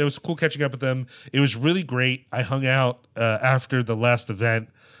fun event. It was cool catching up with them. It was really great. I hung out after the last event.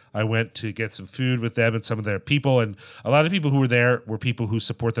 I went to get some food with them and some of their people. And a lot of people who were there were people who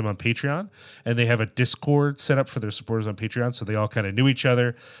support them on Patreon. And they have a Discord set up for their supporters on Patreon. So they all kind of knew each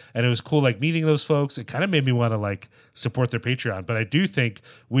other. And it was cool, like, meeting those folks. It kind of made me want to, like, support their Patreon. But I do think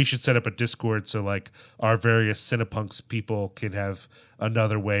we should set up a Discord so, like, our various Cinepunks people can have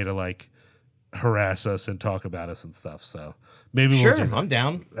another way to, like, harass us and talk about us and stuff. So maybe sure, we'll do that. I'm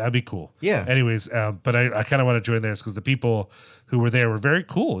down. That'd be cool. Yeah. Anyways, but I kind of want to join theirs because the people who were there were very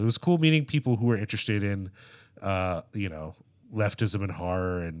cool. It was cool meeting people who were interested in, you know, leftism and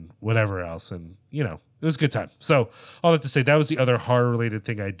horror and whatever else. And, you know, it was a good time. So all that to say, that was the other horror related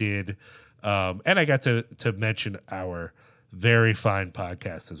thing I did. And I got to mention our very fine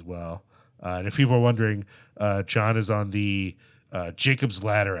podcast as well. And if people are wondering, John is on the Jacob's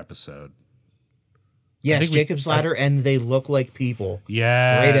Ladder episode. Yes, Jacob's Ladder, and They Look Like People.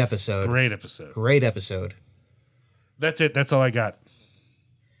 Yeah. Great episode. Great episode. That's it. That's all I got.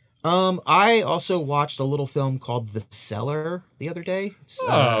 I also watched a little film called The Cellar the other day.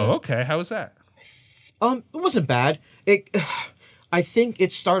 Okay. How was that? It wasn't bad. I think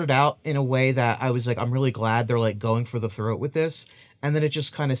it started out in a way that I was like, I'm really glad they're like going for the throat with this, and then it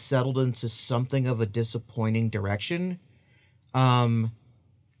just kind of settled into something of a disappointing direction.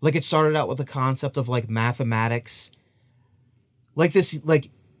 Like, it started out with the concept of, like, mathematics. Like, this,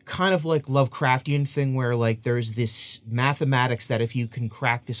 like, kind of, like, Lovecraftian thing where, like, there's this mathematics that if you can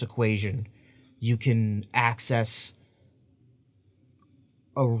crack this equation, you can access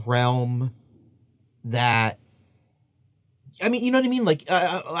a realm that... I mean, you know what I mean? Like,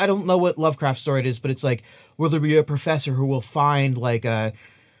 I don't know what Lovecraft story it is, but it's like, will there be a professor who will find, like, a...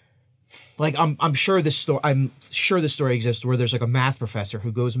 Like, I'm sure this story exists where there's like a math professor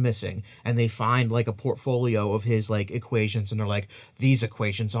who goes missing and they find like a portfolio of his like equations and they're like, these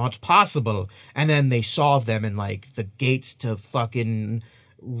equations aren't possible. And then they solve them and like the gates to fucking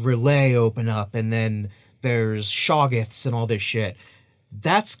Relay open up and then there's Shoggoths and all this shit.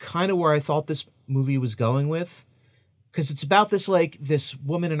 That's kind of where I thought this movie was going with. Because it's about this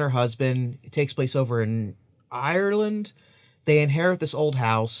woman and her husband. It takes place over in Ireland. They inherit this old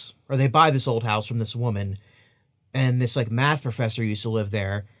house, or they buy this old house from this woman, and this like math professor used to live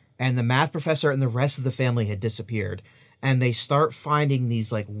there, and the math professor and the rest of the family had disappeared, and they start finding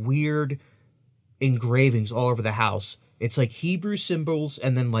these like weird engravings all over the house. It's like Hebrew symbols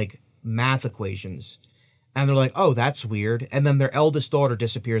and then like math equations, and they're like, oh, that's weird, and then their eldest daughter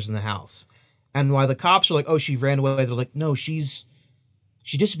disappears in the house, and while the cops are like, oh, she ran away, they're like, no, she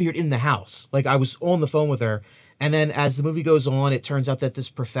disappeared in the house. Like, I was on the phone with her. And then as the movie goes on, it turns out that this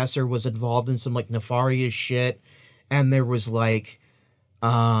professor was involved in some like nefarious shit. And there was like,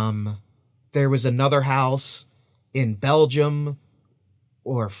 there was another house in Belgium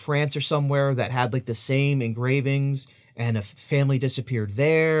or France or somewhere that had like the same engravings, and a family disappeared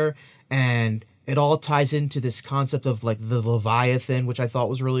there, and it all ties into this concept of like the Leviathan, which I thought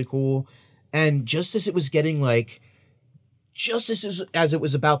was really cool. And just as it was getting like, just as it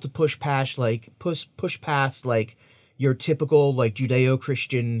was about to push past like your typical like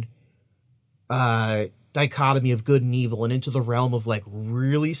Judeo-Christian dichotomy of good and evil and into the realm of like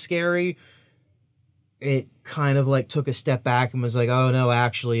really scary, it kind of like took a step back and was like, oh no,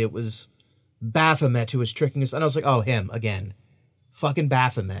 actually it was Baphomet who was tricking us. And I was like, oh, him again. Fucking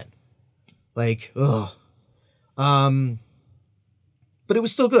Baphomet. Like, ugh. But it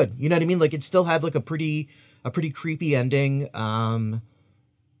was still good. You know what I mean? Like, it still had like a pretty creepy ending. I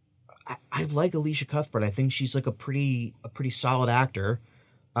like Alicia Cuthbert. I think she's like a pretty solid actor.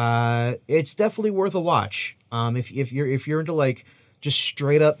 It's definitely worth a watch. If you're into like just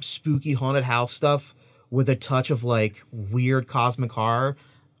straight up spooky haunted house stuff with a touch of like weird cosmic horror,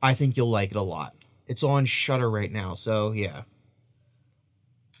 I think you'll like it a lot. It's on Shudder right now, so yeah.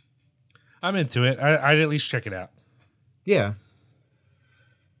 I'm into it. I'd at least check it out. Yeah.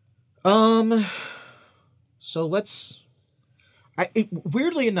 So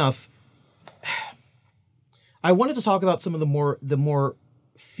weirdly enough, I wanted to talk about some of the more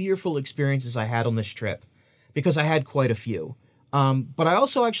fearful experiences I had on this trip, because I had quite a few. But I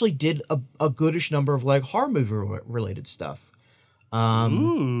also actually did a goodish number of like horror movie related stuff.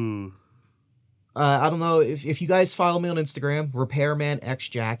 Ooh. I don't know if you guys follow me on Instagram,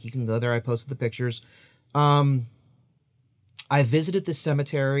 RepairmanXJack. You can go there. I posted the pictures. I visited the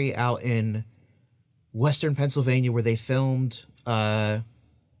cemetery out in Western Pennsylvania where they filmed the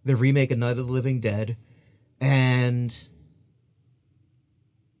remake of Night of the Living Dead, and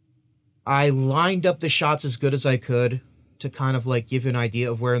I lined up the shots as good as I could to kind of like give you an idea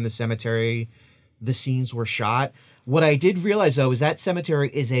of where in the cemetery the scenes were shot. What I did realize, though, is that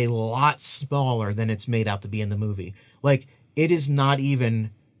cemetery is a lot smaller than it's made out to be in the movie. Like, it is not even,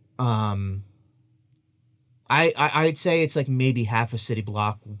 I'd say it's like maybe half a city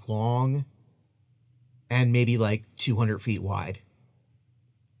block long and maybe like 200 feet wide.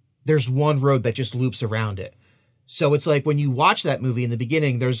 There's one road that just loops around it. So it's like when you watch that movie in the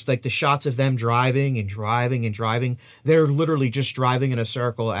beginning, there's like the shots of them driving and driving and driving. They're literally just driving in a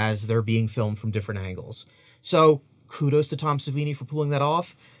circle as they're being filmed from different angles. So kudos to Tom Savini for pulling that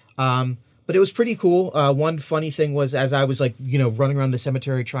off. But it was pretty cool. One funny thing was, as I was like, running around the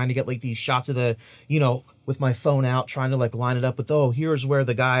cemetery trying to get like these shots of the, with my phone out, trying to like line it up with, oh, here's where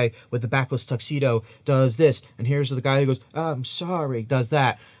the guy with the backless tuxedo does this. And here's the guy who goes, I'm sorry, does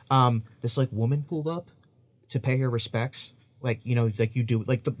that. This like woman pulled up to pay her respects. Like, like you do,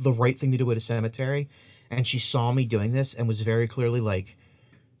 like the right thing to do at a cemetery. And she saw me doing this and was very clearly like,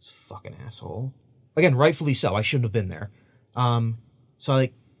 fucking asshole. Again, rightfully so. I shouldn't have been there. So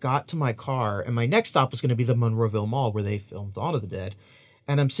I got to my car, and my next stop was going to be the Monroeville Mall where they filmed Dawn of the Dead.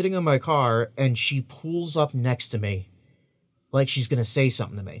 And I'm sitting in my car, and she pulls up next to me like she's going to say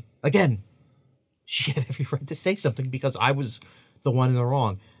something to me. Again, she had every right to say something because I was the one in the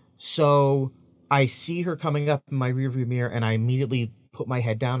wrong. So I see her coming up in my rearview mirror, and I immediately put my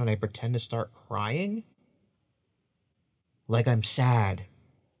head down and I pretend to start crying. Like I'm sad.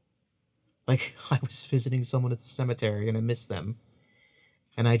 Like I was visiting someone at the cemetery and I missed them.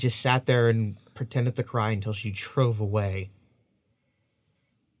 And I just sat there and pretended to cry until she drove away.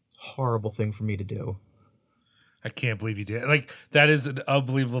 Horrible thing for me to do. I can't believe you did. Like, that is an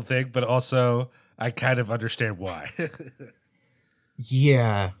unbelievable thing, but also I kind of understand why.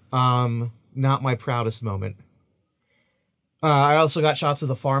 Yeah. Not my proudest moment. I also got shots of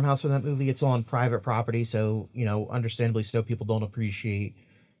the farmhouse in that movie. It's on private property, so, understandably so, people don't appreciate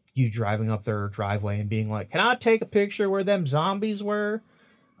you driving up their driveway and being like, can I take a picture where them zombies were?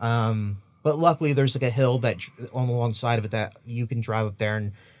 But luckily there's like a hill that on the one side of it that you can drive up there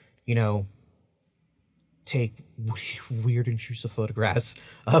and, take weird intrusive photographs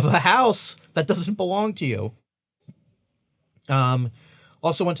of a house that doesn't belong to you.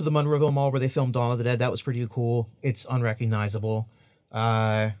 Also went to the Monroeville Mall where they filmed Dawn of the Dead. That was pretty cool. It's unrecognizable.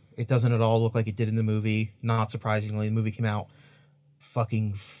 It doesn't at all look like it did in the movie. Not surprisingly, the movie came out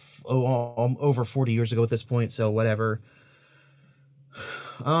fucking over 40 years ago at this point, so whatever.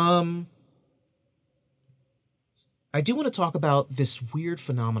 I do want to talk about this weird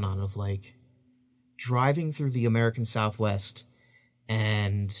phenomenon of like driving through the American Southwest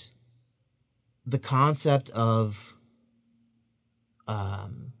and the concept of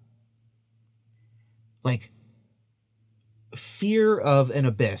like fear of an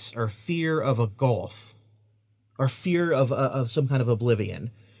abyss or fear of a gulf or fear of some kind of oblivion.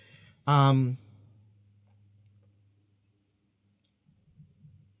 I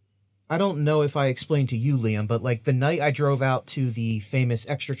don't know if I explained to you, Liam, but like the night I drove out to the famous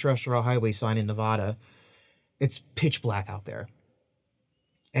extraterrestrial highway sign in Nevada, it's pitch black out there.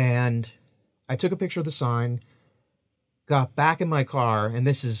 And I took a picture of the sign, got back in my car, and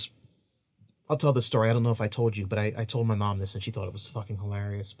this is, I'll tell this story. I don't know if I told you, but I told my mom this and she thought it was fucking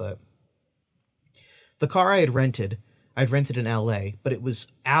hilarious. But the car I'd rented in LA, but it was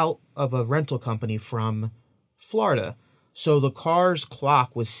out of a rental company from Florida. So the car's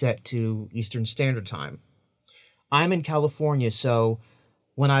clock was set to Eastern Standard Time. I'm in California, so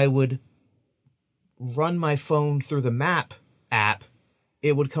when I would run my phone through the map app,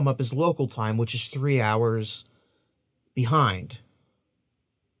 it would come up as local time, which is 3 hours behind.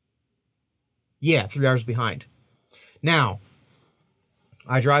 Yeah, 3 hours behind. Now,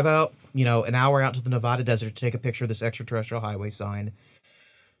 I drive out, an hour out to the Nevada desert to take a picture of this extraterrestrial highway sign.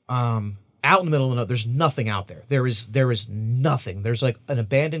 Out in the middle of the night, there's nothing out there. There is nothing. There's like an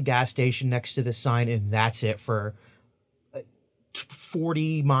abandoned gas station next to this sign, and that's it for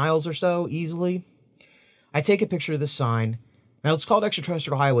 40 miles or so, easily. I take a picture of this sign. Now, it's called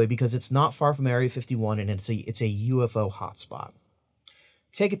Extraterrestrial Highway because it's not far from Area 51, and it's a UFO hotspot.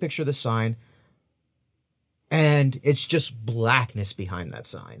 Take a picture of the sign, and it's just blackness behind that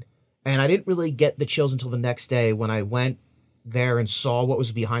sign. And I didn't really get the chills until the next day when I went there and saw what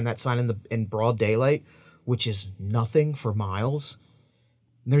was behind that sign in broad daylight, which is nothing for miles.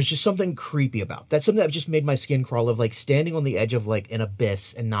 And there's just something creepy about that's something that just made my skin crawl, of like standing on the edge of like an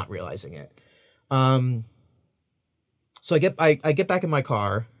abyss and not realizing it. So I get back in my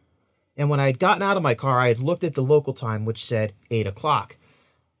car, and when I had gotten out of my car, I had looked at the local time, which said 8 o'clock.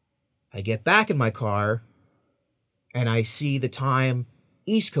 I get back in my car, and I see the time,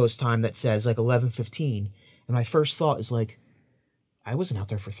 East Coast time, that says like 11:15, and my first thought is like, I wasn't out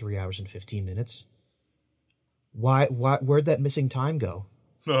there for 3 hours and 15 minutes. Why, where'd that missing time go?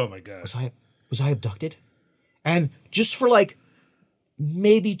 Oh my God. Was I abducted? And just for like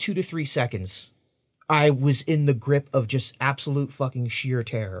maybe 2 to 3 seconds, I was in the grip of just absolute fucking sheer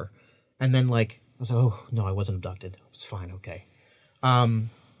terror. And then like, I was like, oh no, I wasn't abducted. It was fine. Okay. But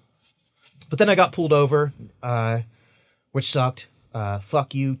then I got pulled over, which sucked.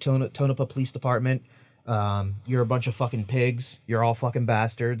 Fuck you, Tonopah Police Department. You're a bunch of fucking pigs. You're all fucking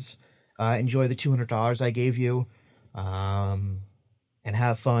bastards. Enjoy the $200 I gave you. And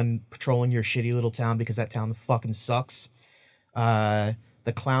have fun patrolling your shitty little town, because that town fucking sucks.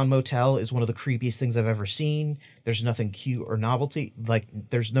 The Clown Motel is one of the creepiest things I've ever seen. There's nothing cute or novelty. Like,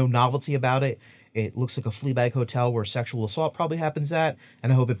 there's no novelty about it. It looks like a Fleabag hotel where sexual assault probably happens at,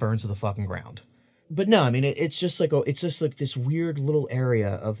 and I hope it burns to the fucking ground. But no, I mean, it's just like this weird little area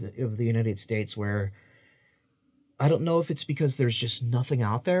of the United States where I don't know if it's because there's just nothing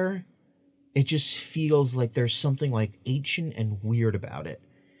out there. It just feels like there's something like ancient and weird about it.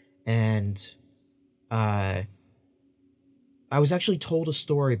 And I was actually told a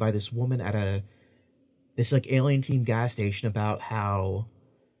story by this woman at this like alien themed gas station about how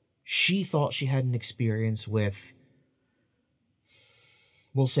she thought she had an experience with,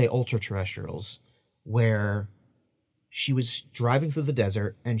 we'll say, ultra-terrestrials, where she was driving through the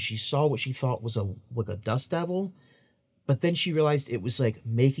desert and she saw what she thought was a dust devil, but then she realized it was like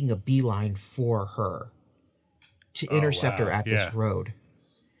making a beeline for her to intercept her at this road.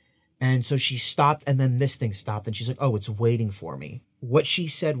 And so she stopped, and then this thing stopped, and she's like, oh, it's waiting for me. What she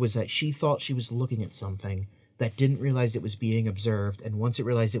said was that she thought she was looking at something that didn't realize it was being observed, and once it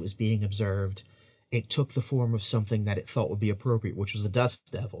realized it was being observed, it took the form of something that it thought would be appropriate, which was a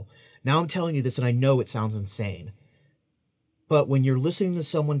dust devil. Now I'm telling you this, and I know it sounds insane, but when you're listening to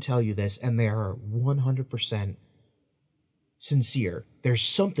someone tell you this, and they are 100% sincere, there's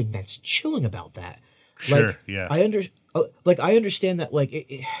something that's chilling about that. Sure, like, yeah. I understand that,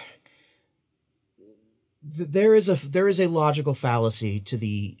 like, there is a logical fallacy to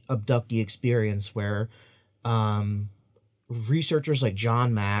the abductee experience where researchers like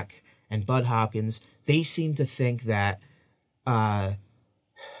John Mack and Bud Hopkins, they seem to think that that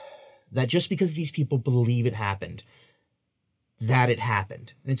just because these people believe it happened, that it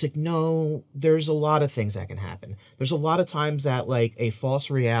happened. And it's like, no, there's a lot of things that can happen. There's a lot of times that like a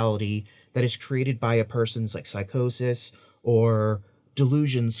false reality that is created by a person's like psychosis or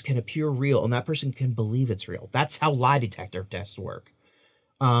delusions can appear real, and that person can believe it's real. That's how lie detector tests work.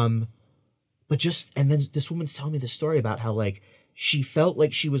 And then this woman's telling me this story about how like she felt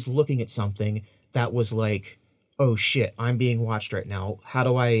like she was looking at something that was like, oh shit, I'm being watched right now. How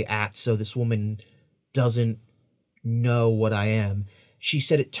do I act so this woman doesn't know what I am? She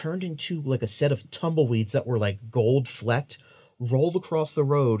said it turned into like a set of tumbleweeds that were like gold flecked, rolled across the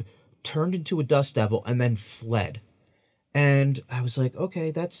road, turned into a dust devil, and then fled. And I was like,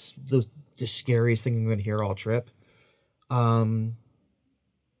 okay, that's the scariest thing I'm going to hear all trip. And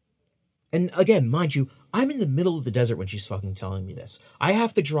again, mind you, I'm in the middle of the desert when she's fucking telling me this. I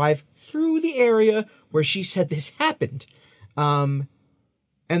have to drive through the area where she said this happened. And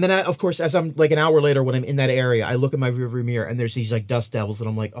then, of course, as I'm like an hour later when I'm in that area, I look at my rearview mirror and there's these like dust devils and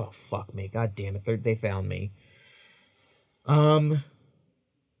I'm like, oh, fuck me. God damn it. They found me. But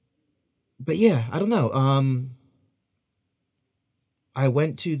yeah, I don't know. I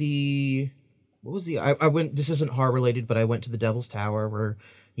went to the, I went, this isn't horror related, but I went to the Devil's Tower where,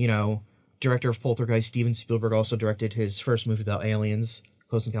 you know, director of Poltergeist, Steven Spielberg, also directed his first movie about aliens,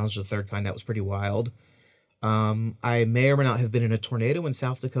 Close Encounters of the Third Kind. That was pretty wild. I may or may not have been in a tornado in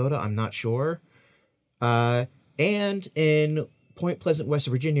South Dakota. I'm not sure. And in Point Pleasant, West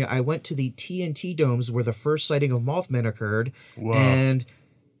Virginia, I went to the TNT domes where the first sighting of Mothman occurred. Wow. And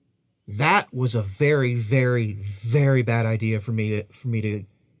that was a very, very, very bad idea for me to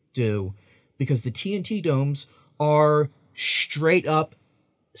do, because the TNT domes are straight up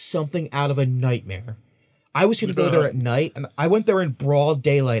something out of a nightmare. I was going to go there at night, and I went there in broad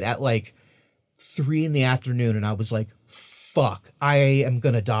daylight at like 3 p.m, and I was like, fuck, I am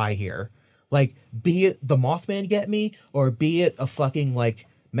going to die here. Like, be it the Mothman get me, or be it a fucking like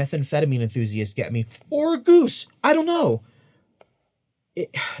methamphetamine enthusiast get me, or a goose. I don't know.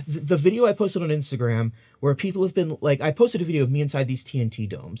 The video I posted on Instagram where people have been like, I posted a video of me inside these TNT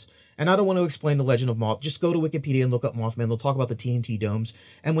domes, and I don't want to explain the legend of Moth. Just go to Wikipedia and look up Mothman. They'll talk about the TNT domes.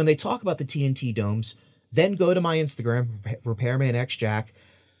 And when they talk about the TNT domes, then go to my Instagram, RepairmanXJack,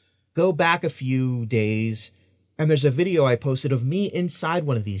 go back a few days, and there's a video I posted of me inside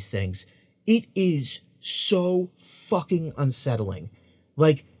one of these things. It is so fucking unsettling.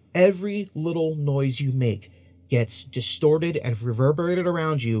 Like, every little noise you make gets distorted and reverberated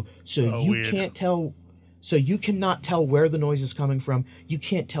around you, so you can't tell. So you cannot tell where the noise is coming from. You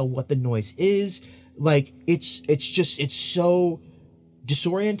can't tell what the noise is. Like, it's so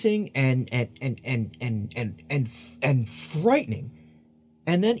disorienting and frightening.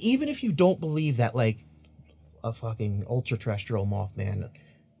 And then even if you don't believe that like a fucking ultra-terrestrial Mothman,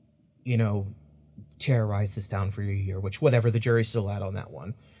 you know, terrorized this town for a year, which whatever, the jury's still out on that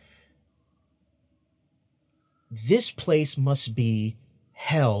one. This place must be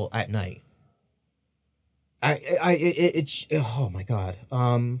hell at night. It's oh my god.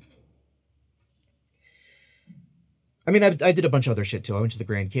 I mean, I did a bunch of other shit too. I went to the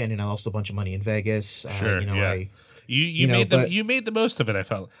Grand Canyon. I lost a bunch of money in Vegas. Sure, you know, yeah. You made the most of it. I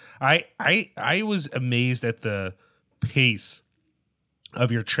felt. I was amazed at the pace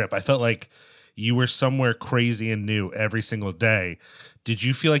of your trip. I felt like you were somewhere crazy and new every single day. Did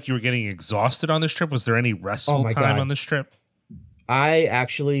you feel like you were getting exhausted on this trip? Was there any restful time on this trip? I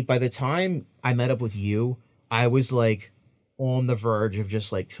actually, by the time I met up with you, I was like on the verge of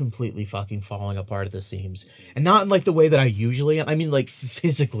just like completely fucking falling apart at the seams. And not in like the way that I usually am. I mean, like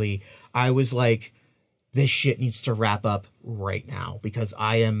physically, I was like, this shit needs to wrap up right now because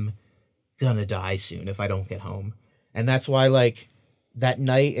I am gonna die soon if I don't get home. And that's why, like, that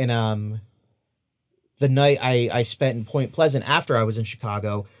night in the night I spent in Point Pleasant after I was in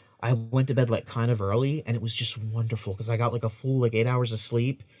Chicago, I went to bed like kind of early, and it was just wonderful because I got like a full like 8 hours of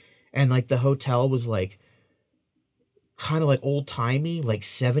sleep, and like the hotel was like kind of like old timey, like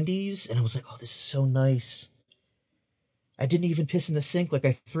 70s, and I was like, oh, this is so nice. I didn't even piss in the sink like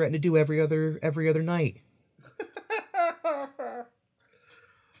I threatened to do every other night.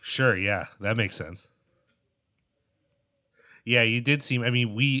 Sure, yeah, that makes sense. Yeah, you did seem. I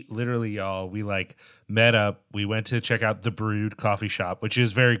mean, we literally, y'all, we like met up. We went to check out the Brood coffee shop, which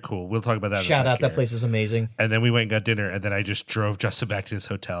is very cool. We'll talk about that. Shout out, that place is amazing. And then we went and got dinner, and then I just drove Justin back to his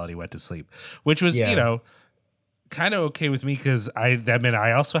hotel, and he went to sleep, which was, you know, kind of okay with me because that meant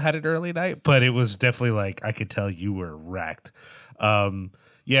I also had an early night, but it was definitely like I could tell you were wrecked.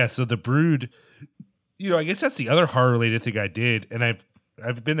 Yeah, so the Brood, you know, I guess that's the other horror related thing I did, and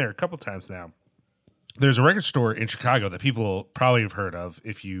I've been there a couple times now. There's a record store in Chicago that people probably have heard of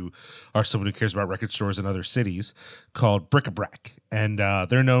if you are someone who cares about record stores in other cities, called Bric-a-Brac. And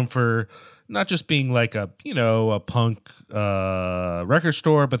they're known for not just being like a punk record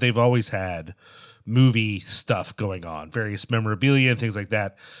store, but they've always had movie stuff going on, various memorabilia and things like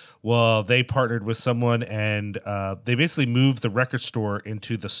that. Well, they partnered with someone, and they basically moved the record store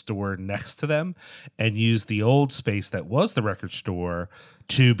into the store next to them and used the old space that was the record store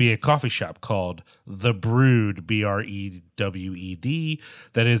to be a coffee shop called The Brood, BREWED.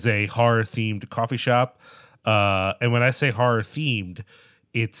 That is a horror-themed coffee shop. And when I say horror-themed,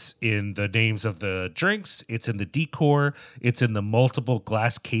 It's in the names of the drinks. It's in the decor. It's in the multiple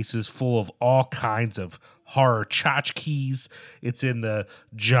glass cases full of all kinds of horror tchotchkes. It's in the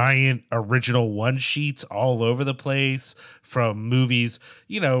giant original one sheets all over the place from movies,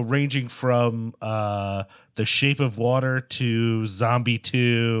 ranging from The Shape of Water to Zombie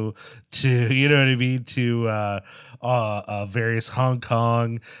 2 to, you know what I mean, to various Hong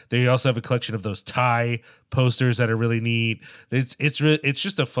Kong. They also have a collection of those Thai posters that are really neat. It's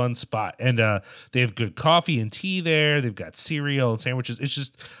just a fun spot, and they have good coffee and tea there. They've got cereal and sandwiches. It's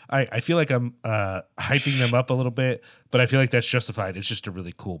just I feel like I'm hyping them up a little bit, but I feel like that's justified. It's just a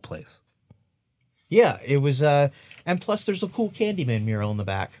really cool place. Yeah, it was, and plus there's a cool Candyman mural in the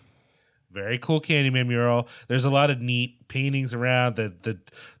back. Very cool Candyman mural. There's a lot of neat paintings around.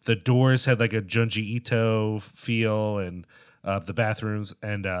 The doors had like a Junji Ito feel, and the bathrooms,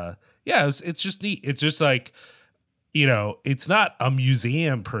 and it's just neat. It's just like, it's not a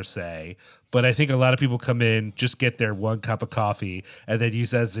museum per se, but I think a lot of people come in, just get their one cup of coffee, and then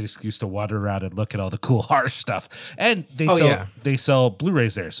use that as an excuse to wander around and look at all the cool horror stuff. And they sell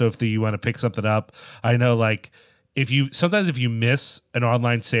Blu-rays there. So if you want to pick something up, I know like if you miss an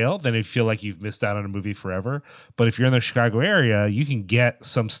online sale, then you feel like you've missed out on a movie forever. But if you're in the Chicago area, you can get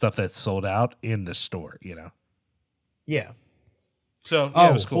some stuff that's sold out in the store, Yeah. So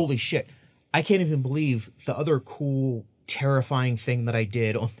it was cool. Holy shit. I can't even believe the other cool, terrifying thing that I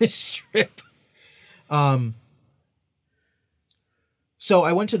did on this trip. So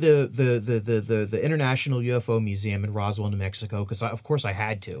I went to the International UFO Museum in Roswell, New Mexico, because of course I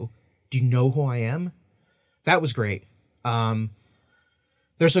had to. Do you know who I am? That was great.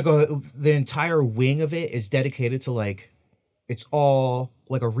 There's the entire wing of it is dedicated to like, it's all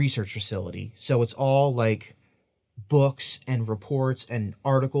like a research facility. So it's all like books and reports and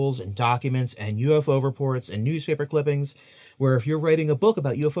articles and documents and UFO reports and newspaper clippings, where if you're writing a book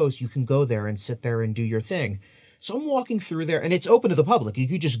about UFOs, you can go there and sit there and do your thing. So I'm walking through there, and it's open to the public. You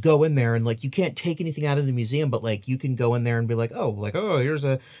could just go in there and like, you can't take anything out of the museum, but like you can go in there and be like, oh, here's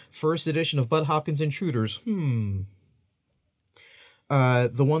a first edition of Bud Hopkins Intruders. The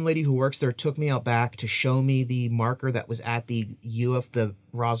one lady who works there took me out back to show me the marker that was at the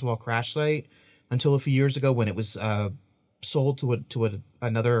Roswell crash site until a few years ago when it was sold to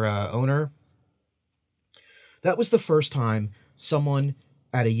another owner. That was the first time someone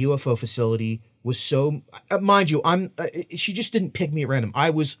at a UFO facility was so, mind you, she just didn't pick me at random.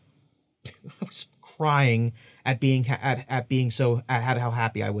 I was crying at how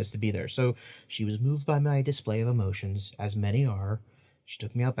happy I was to be there. So she was moved by my display of emotions, as many are. She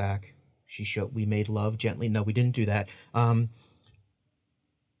took me out back. We made love gently. No, we didn't do that.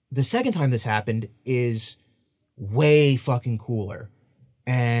 The second time this happened is way fucking cooler.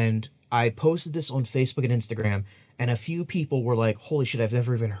 And I posted this on Facebook and Instagram, and a few people were like, holy shit, I've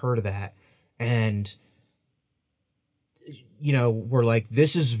never even heard of that. And, we're like,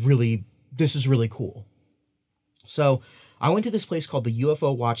 this is really cool. So I went to this place called the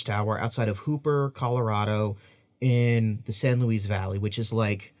UFO Watchtower outside of Hooper, Colorado, in the San Luis Valley, which is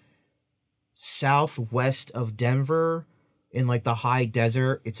like southwest of Denver in like the high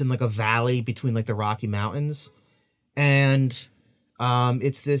desert. It's in like a valley between like the Rocky Mountains. And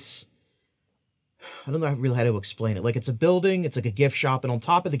it's this, I don't know really how to explain it. Like it's a building, it's like a gift shop, and on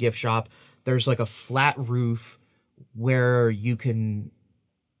top of the gift shop, there's like a flat roof where you can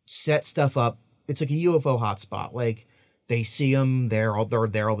set stuff up. It's like a UFO hotspot. Like they see them there, they're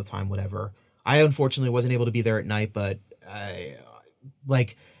there all the time, whatever. I unfortunately wasn't able to be there at night, but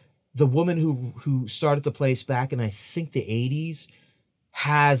like the woman who started the place back in, I think, the 80s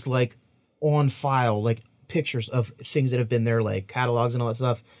has like on file, like pictures of things that have been there, like catalogs and all that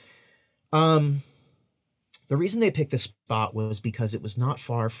stuff. The reason they picked this spot was because it was not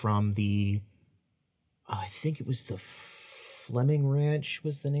far from I think it was the Fleming Ranch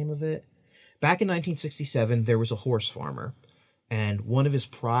was the name of it. Back in 1967, there was a horse farmer, and one of his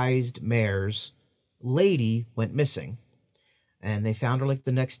prized mares, Lady, went missing. And they found her like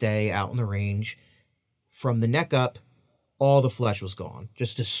the next day out on the range. From the neck up, all the flesh was gone.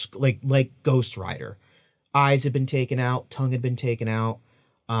 Just like Ghost Rider. Eyes had been taken out, tongue had been taken out.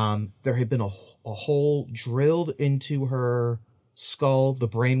 There had been a hole drilled into her skull. The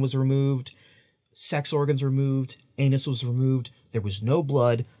brain was removed. Sex organs removed. Anus was removed. There was no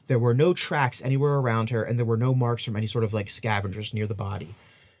blood. There were no tracks anywhere around her, and there were no marks from any sort of like scavengers near the body.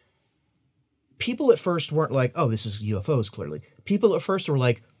 People at first weren't like, oh, this is UFOs, clearly. People at first were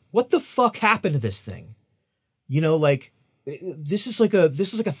like, what the fuck happened to this thing? Like this is like a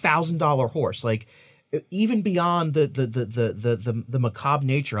 $1,000 horse. Like, even beyond the macabre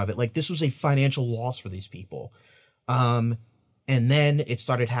nature of it, like this was a financial loss for these people. And And then it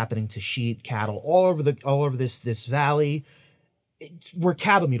started happening to sheep, cattle, all over this valley. Where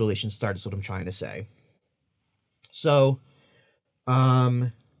cattle mutilation started is what I'm trying to say. So,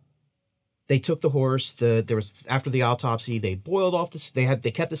 they took the horse. There was, after the autopsy, they boiled off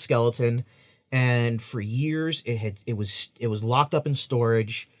they kept the skeleton, and for years it was locked up in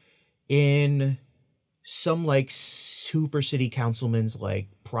storage in some like super city councilman's like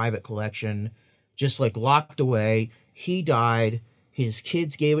private collection, just like locked away. He died. His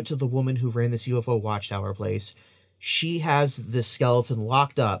kids gave it to the woman who ran this UFO watchtower place. She has the skeleton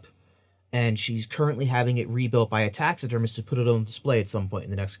locked up, and she's currently having it rebuilt by a taxidermist to put it on display at some point in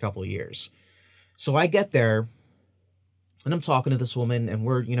the next couple of years. So I get there, and I'm talking to this woman, and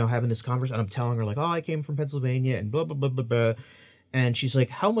we're, having this conversation, and I'm telling her, like, oh, I came from Pennsylvania, and blah, blah, blah, blah, blah. And she's like,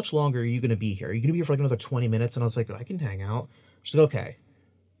 how much longer are you going to be here? Are you going to be here for like another 20 minutes? And I was like, I can hang out. She's like, okay.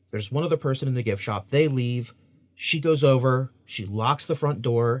 There's one other person in the gift shop. They leave. She goes over. She locks the front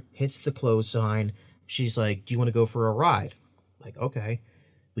door, hits the close sign. She's like, do you want to go for a ride? I'm like, okay.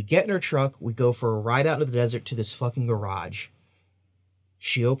 We get in her truck. We go for a ride out into the desert to this fucking garage.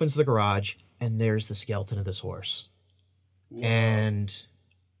 She opens the garage, and there's the skeleton of this horse. Wow. And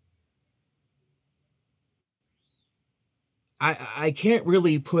I can't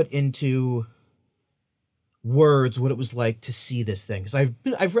really put into words what it was like to see this thing, because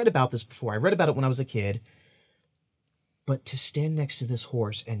I've read about this before. I read about it when I was a kid. But to stand next to this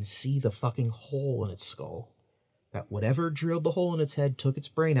horse and see the fucking hole in its skull, that whatever drilled the hole in its head took its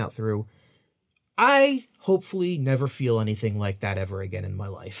brain out through, I hopefully never feel anything like that ever again in my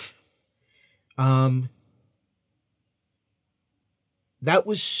life. That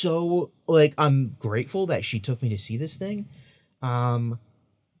was so, like, I'm grateful that she took me to see this thing. I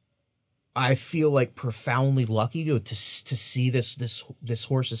feel like profoundly lucky to see this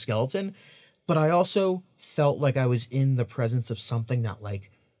horse's skeleton, but I also felt like I was in the presence of something that, like,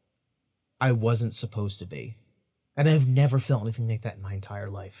 I wasn't supposed to be. And I've never felt anything like that in my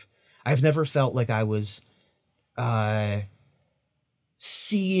entire life. I've never felt like I was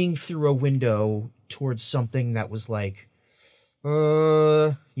seeing through a window towards something that was like,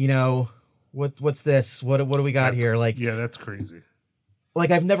 what's this? What do we got here? Like, yeah, that's crazy. Like,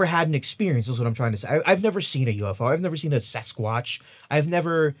 I've never had an experience, is what I'm trying to say. I've never seen a UFO. I've never seen a Sasquatch. I've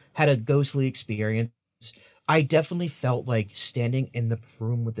never had a ghostly experience. I definitely felt like standing in the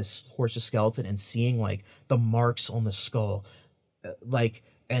room with this horse's skeleton and seeing, like, the marks on the skull.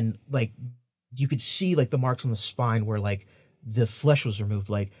 And you could see, like, the marks on the spine where, like, the flesh was removed.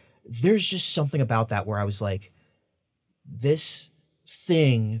 Like, there's just something about that where I was like, this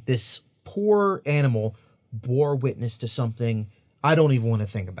thing, this poor animal bore witness to something I don't even want to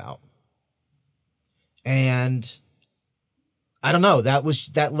think about. And I don't know, that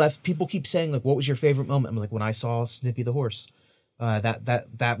left, people keep saying, like, what was your favorite moment? I'm like, when I saw Snippy the horse.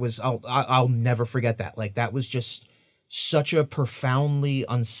 That was, I'll never forget that. Like, that was just such a profoundly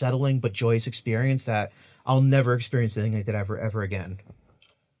unsettling but joyous experience that I'll never experience anything like that ever again.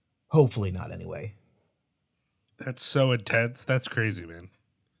 Hopefully not, anyway. That's so intense. That's crazy, man.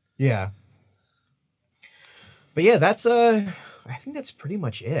 Yeah. But yeah, that's I think that's pretty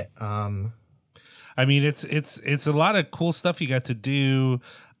much it. I mean, it's a lot of cool stuff you got to do.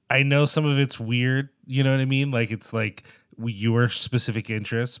 I know some of it's weird, you know what I mean? Like, it's like your specific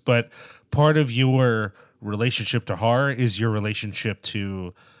interests, but part of your relationship to horror is your relationship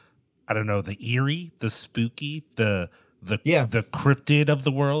to, I don't know, the eerie, the spooky, the cryptid of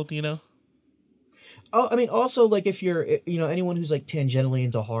the world, you know? Oh, I mean, also, like, if you're, anyone who's, like, tangentially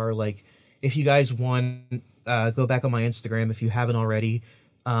into horror, like, if you guys want, go back on my Instagram if you haven't already.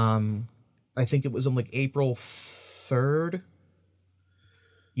 I think it was on, like, April 3rd.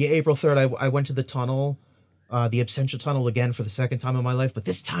 Yeah, April 3rd, I went to the tunnel, the Absentia Tunnel again for the second time in my life, but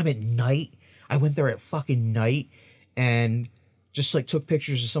this time at night. I went there at fucking night and just, like, took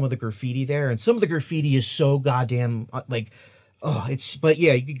pictures of some of the graffiti there, and some of the graffiti is so goddamn, like, but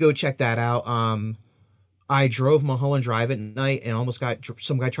yeah, you could go check that out. I drove Mulholland Drive at night and almost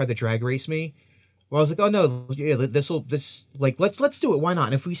some guy tried to drag race me. Well, I was like, oh no, yeah, let's do it. Why not?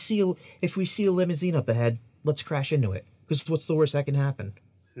 And if we see a limousine up ahead, let's crash into it. Because what's the worst that can happen?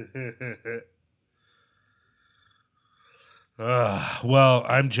 Well,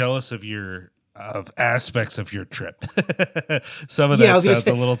 I'm jealous of aspects of your trip. Some of that sounds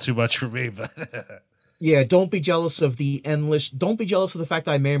a little too much for me, but yeah, don't be jealous of the fact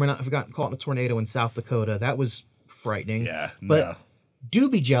that I may or may not have gotten caught in a tornado in South Dakota. That was frightening. Yeah, but do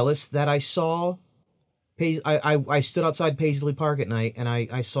be jealous that I saw. I stood outside Paisley Park at night and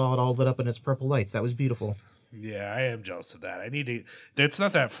I saw it all lit up in its purple lights. That was beautiful. Yeah, I am jealous of that. It's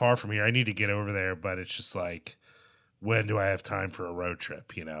not that far from here. I need to get over there, but it's just like, when do I have time for a road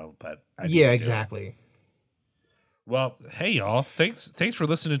trip, you know? But yeah, exactly. Well, hey y'all, thanks for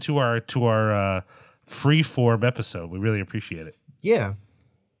listening to our free form episode. We really appreciate it. Yeah.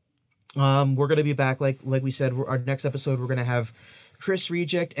 We're gonna be back like we said. Our next episode, we're gonna have Chris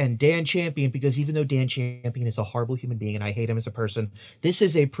Reject and Dan Champion, because even though Dan Champion is a horrible human being and I hate him as a person, this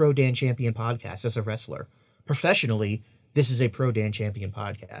is a pro Dan Champion podcast as a wrestler. Professionally, this is a pro Dan Champion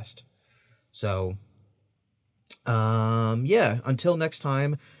podcast. So, yeah, until next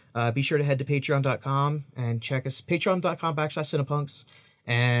time, be sure to head to patreon.com and check us, patreon.com/Cinepunks,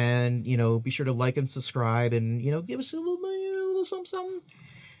 and, you know, be sure to like and subscribe and, you know, give us a little something.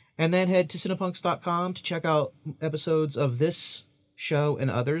 And then head to cinepunks.com to check out episodes of this show and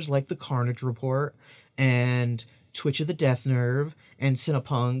others like The Carnage Report and Twitch of the Death Nerve and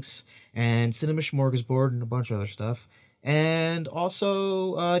Cinepunks and Cinema Smorgasbord and a bunch of other stuff. And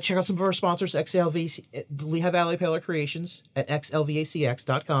also check out some of our sponsors, Lehigh Valley Pale Ale Creations at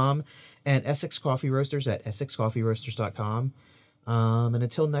xlvacx.com and Essex Coffee Roasters at essexcoffeeroasters.com. And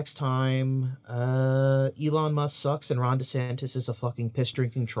until next time, Elon Musk sucks and Ron DeSantis is a fucking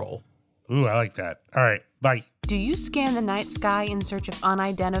piss-drinking troll. Ooh, I like that. All right, bye. Do you scan the night sky in search of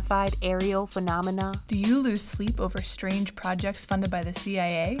unidentified aerial phenomena? Do you lose sleep over strange projects funded by the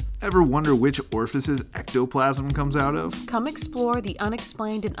CIA? Ever wonder which orifices ectoplasm comes out of? Come explore the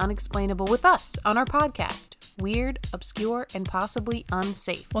unexplained and unexplainable with us on our podcast, Weird, Obscure, and Possibly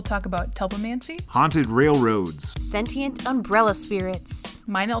Unsafe. We'll talk about telepomancy, haunted railroads, sentient umbrella spirits,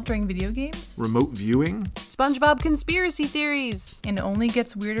 mind-altering video games, remote viewing, SpongeBob conspiracy theories, and it only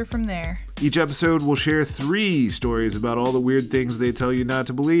gets weirder from there. Each episode will share 3 stories about all the weird things they tell you not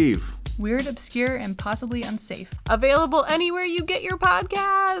to believe. Weird, Obscure, and Possibly Unsafe. Available anywhere you get your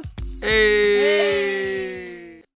podcasts. Hey!